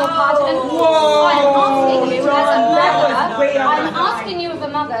 I beg your pardon. And I'm asking you as a mother. I'm asking you as a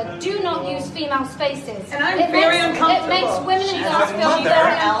mother. Do not use female spaces. And I'm very uncomfortable. It makes women and girls feel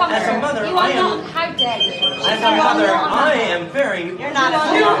very uncomfortable. As a mother, you are not. How dare you? As a mother, I am very. You're not a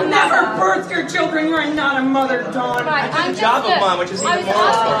mother. You never birthed your children. You are not a mother, Dawn. Right, I did the job of mom, which is even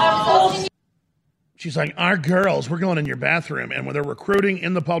more. She's like, our girls, we're going in your bathroom. And when they're recruiting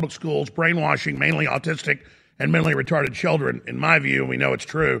in the public schools, brainwashing mainly autistic and mentally retarded children, in my view, and we know it's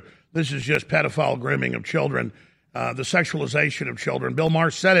true, this is just pedophile grooming of children, the sexualization of children. Bill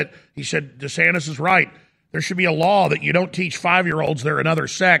Maher said it. He said, DeSantis is right. There should be a law that you don't teach 5-year-olds they're another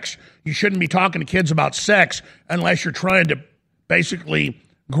sex. You shouldn't be talking to kids about sex unless you're trying to basically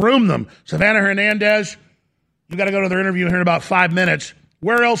groom them. Savannah Hernandez, you got to go to their interview here in about 5 minutes.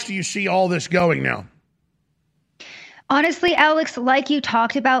 Where else do you see all this going now? Honestly, Alex, like you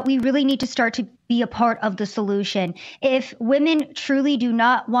talked about, we really need to start to be a part of the solution. If women truly do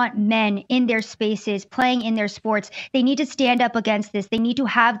not want men in their spaces, playing in their sports, they need to stand up against this. They need to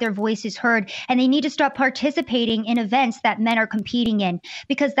have their voices heard, and they need to stop participating in events that men are competing in,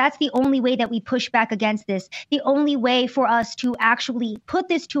 because that's the only way that we push back against this. The only way for us to actually put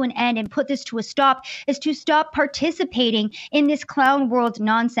this to an end and put this to a stop is to stop participating in this clown world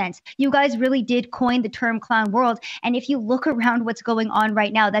nonsense. You guys really did coin the term clown world, and if you look around what's going on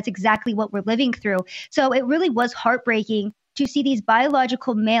right now, that's exactly what we're living through. So it really was heartbreaking to see these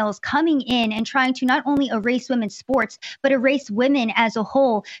biological males coming in and trying to not only erase women's sports, but erase women as a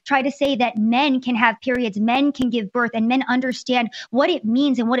whole, try to say that men can have periods, men can give birth, and men understand what it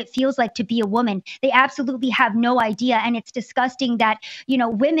means and what it feels like to be a woman. They absolutely have no idea. And it's disgusting that,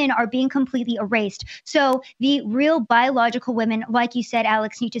 women are being completely erased. So the real biological women, like you said,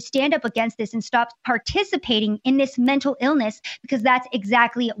 Alex, need to stand up against this and stop participating in this mental illness, because that's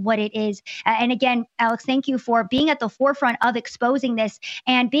exactly what it is. And again, Alex, thank you for being at the forefront of exposing this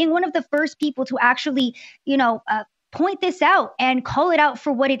and being one of the first people to actually, point this out and call it out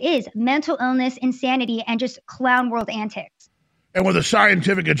for what it is: mental illness, insanity, and just clown world antics. And with a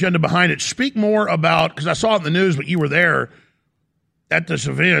scientific agenda behind it, speak more about, because I saw it in the news, but you were there at this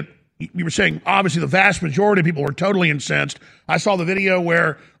event. You were saying, obviously, the vast majority of people were totally incensed. I saw the video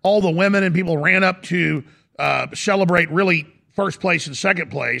where all the women and people ran up to celebrate really first place and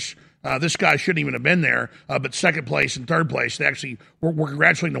second place. this guy shouldn't even have been there, but second place and third place. They actually were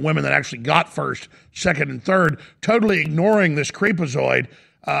congratulating the women that actually got first, second, and third, totally ignoring this creepazoid.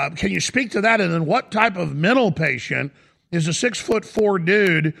 Can you speak to that? And then what type of mental patient is a 6'4"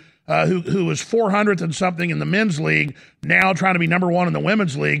 dude who was 400th and something in the men's league, now trying to be number one in the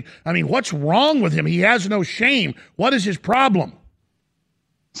women's league? I mean, what's wrong with him? He has no shame. What is his problem?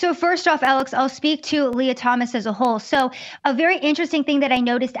 So first off, Alex, I'll speak to Lia Thomas as a whole. So a very interesting thing that I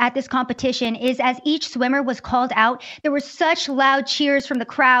noticed at this competition is as each swimmer was called out, there were such loud cheers from the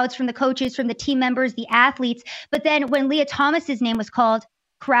crowds, from the coaches, from the team members, the athletes. But then when Lia Thomas's name was called,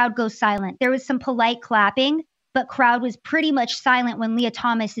 crowd goes silent. There was some polite clapping, but crowd was pretty much silent when Lia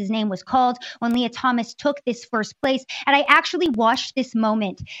Thomas's name was called, when Lia Thomas took this first place. And I actually watched this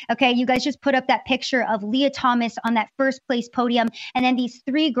moment. Okay, you guys just put up that picture of Lia Thomas on that first place podium, and then these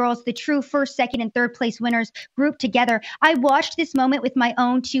three girls, the true first, second, and third place winners, grouped together. I watched this moment with my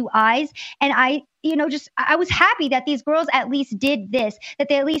own two eyes, and I was happy that these girls at least did this, that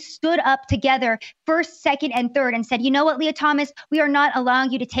they at least stood up together, first, second, and third, and said, you know what, Lia Thomas, we are not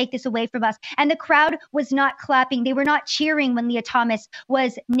allowing you to take this away from us. And the crowd was not clapping. They were not cheering when Lia Thomas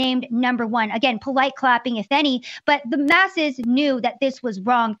was named number one. Again, polite clapping, if any, but the masses knew that this was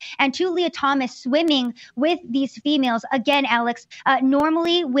wrong. And to Lia Thomas swimming with these females, again, Alex,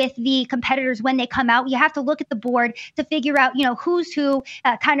 normally with the competitors, when they come out, you have to look at the board to figure out, who's who,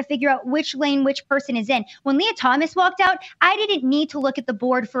 kind of figure out which lane, which person is in. When Lia Thomas walked out, I didn't need to look at the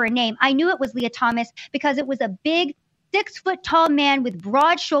board for a name. I knew it was Lia Thomas because it was a big 6-foot-tall man with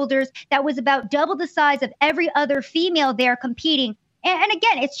broad shoulders that was about double the size of every other female there competing. And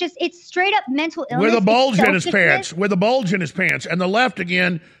again, it's straight up mental illness. With a bulge in his pants. And the left,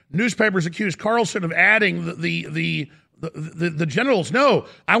 again, newspapers accused Carlson of adding the genitals. No,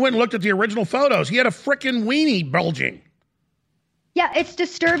 I went and looked at the original photos. He had a frickin' weenie bulging. Yeah, it's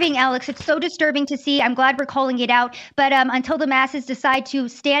disturbing, Alex. It's so disturbing to see. I'm glad we're calling it out. But until the masses decide to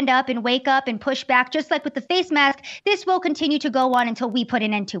stand up and wake up and push back, just like with the face mask, this will continue to go on until we put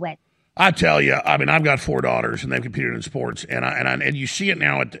an end to it. I tell you, I mean, I've got 4 daughters, and they've competed in sports, and you see it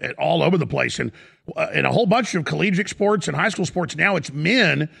now at all over the place. And in a whole bunch of collegiate sports and high school sports now, it's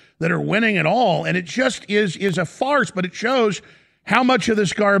men that are winning it all. And it just is a farce, but it shows how much of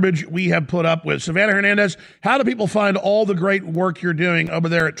this garbage we have put up with. Savannah Hernandez, how do people find all the great work you're doing over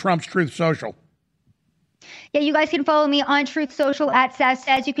there at Trump's Truth Social? Yeah, you guys can follow me on Truth Social at Sav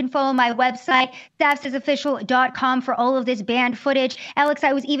Says. You can follow my website, savsazofficial.com, for all of this banned footage. Alex,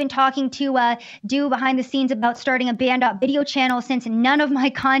 I was even talking to Do behind the scenes about starting a banned.video channel, since none of my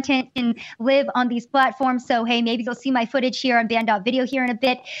content can live on these platforms. So, hey, maybe you'll see my footage here on banned.video here in a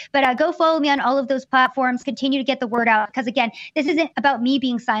bit. But go follow me on all of those platforms. Continue to get the word out. Because, again, this isn't about me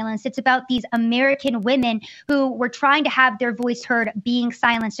being silenced. It's about these American women who were trying to have their voice heard being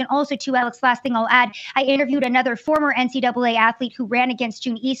silenced. And also, too, Alex, last thing I'll add, I interviewed another former NCAA athlete who ran against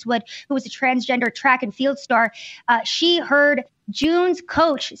June Eastwood, who was a transgender track and field star. She heard June's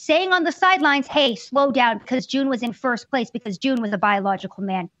coach saying on the sidelines, hey, slow down, because June was in first place, because June was a biological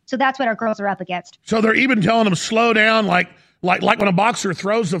man. So that's what our girls are up against. So they're even telling them slow down, like when a boxer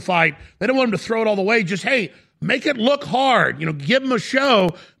throws the fight. They don't want him to throw it all the way. Just, hey, make it look hard. Give him a show,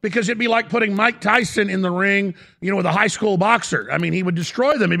 because it'd be like putting Mike Tyson in the ring, with a high school boxer. I mean, he would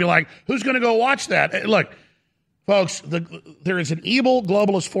destroy them. He'd be like, who's going to go watch that? Look, folks, there is an evil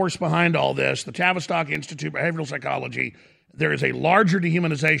globalist force behind all this, the Tavistock Institute, Behavioral Psychology. There is a larger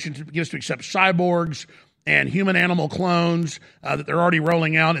dehumanization to get us to accept cyborgs and human-animal clones that they're already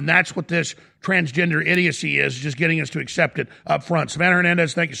rolling out, and that's what this transgender idiocy is, just getting us to accept it up front. Savannah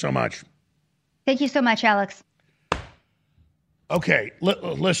Hernandez, thank you so much. Thank you so much, Alex. Okay,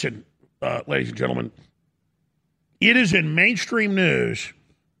 listen, ladies and gentlemen. It is in mainstream news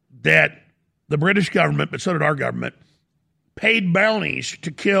that the British government, but so did our government, paid bounties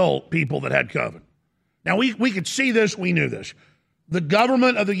to kill people that had COVID. Now, we could see this. We knew this. The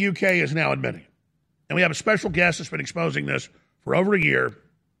government of the UK is now admitting it. And we have a special guest that's been exposing this for over a year,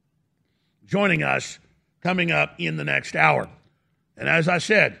 joining us coming up in the next hour. And as I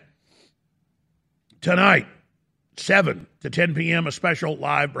said, tonight, 7 to 10 p.m., a special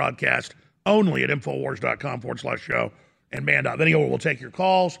live broadcast only at Infowars.com/show and band.video, where we'll take your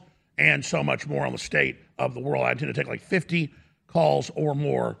calls and so much more on the state of the world. I intend to take like 50 calls or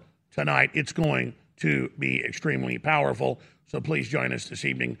more tonight. It's going to be extremely powerful, so please join us this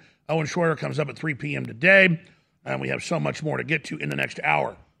evening. Owen Schroyer comes up at 3 p.m. today, and we have so much more to get to in the next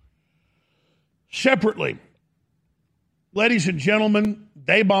hour. Separately, ladies and gentlemen,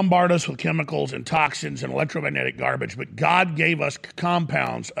 they bombard us with chemicals and toxins and electromagnetic garbage, but God gave us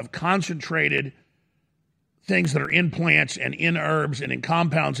compounds of concentrated things that are in plants and in herbs and in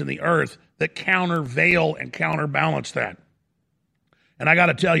compounds in the earth that countervail and counterbalance that. And I got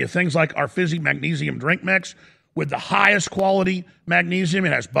to tell you, things like our Fizzy Magnesium Drink Mix with the highest quality magnesium.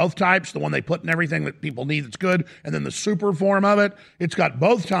 It has both types, the one they put in everything that people need that's good, and then the super form of it. It's got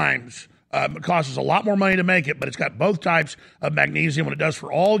both types. It costs us a lot more money to make it, but it's got both types of magnesium. What it does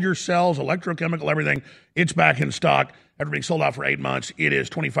for all your cells, electrochemical, everything, it's back in stock after being sold out for 8 months. It is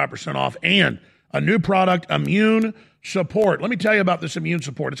 25% off. And a new product, Immune Support. Let me tell you about this Immune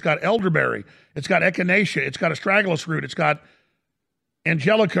Support. It's got elderberry. It's got echinacea. It's got astragalus root. It's got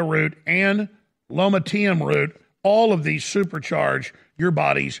angelica root and lomatium root. All of these supercharge your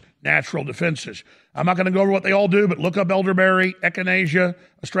body's natural defenses. I'm not going to go over what they all do, but look up elderberry, echinacea,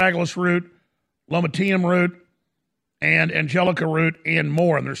 astragalus root, lomatium root, and angelica root, and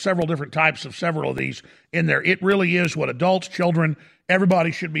more. And there's several different types of several of these in there. It really is what adults, children,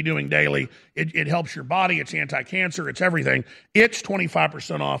 everybody should be doing daily. It helps your body. It's anti-cancer. It's everything. It's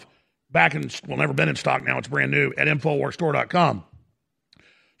 25% off. Never been in stock now. It's brand new at InfoWarsStore.com.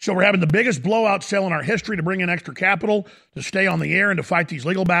 So we're having the biggest blowout sale in our history to bring in extra capital to stay on the air and to fight these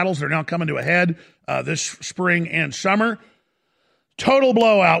legal battles that are now coming to a head this spring and summer. Total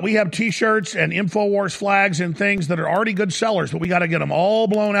blowout. We have T-shirts and InfoWars flags and things that are already good sellers, but we got to get them all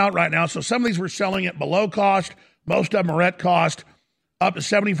blown out right now. So some of these we're selling at below cost. Most of them are at cost, up to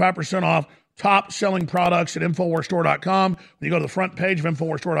 75% off. Top selling products at InfoWarsStore.com. When you go to the front page of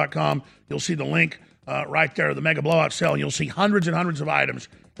InfoWarsStore.com, you'll see the link right there, the mega blowout sale, and you'll see hundreds and hundreds of items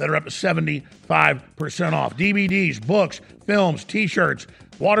that are up to 75% off. DVDs, books, films, T-shirts,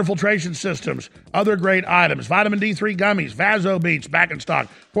 water filtration systems, other great items. Vitamin D3 gummies, Vaso Beats, back in stock,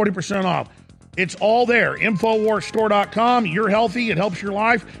 40% off. It's all there. InfoWarsStore.com. You're healthy. It helps your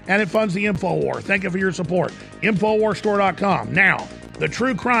life, and it funds the InfoWar. Thank you for your support. InfoWarsStore.com. Now, the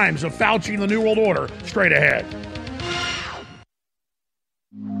true crimes of Fauci and the New World Order, straight ahead.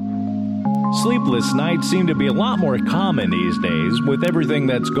 Sleepless nights seem to be a lot more common these days with everything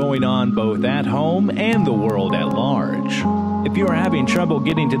that's going on both at home and the world at large. If you are having trouble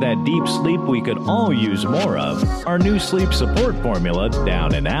getting to that deep sleep we could all use more of, our new sleep support formula,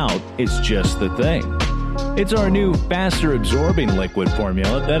 Down and Out, is just the thing. It's our new faster absorbing liquid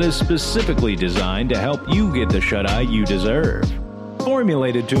formula that is specifically designed to help you get the shut-eye you deserve.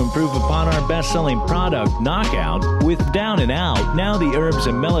 Formulated to improve upon our best-selling product, Knockout, with Down and Out, now the herbs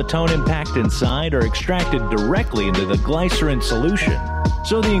and melatonin packed inside are extracted directly into the glycerin solution.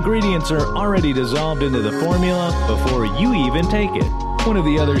 So the ingredients are already dissolved into the formula before you even take it. One of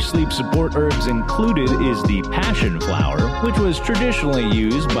the other sleep support herbs included is the passion flower, which was traditionally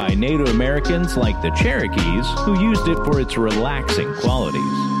used by Native Americans like the Cherokees, who used it for its relaxing qualities.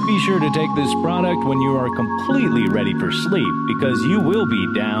 Be sure to take this product when you are completely ready for sleep, because you will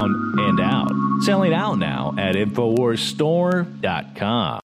be down and out. Selling out now at InfoWarsStore.com.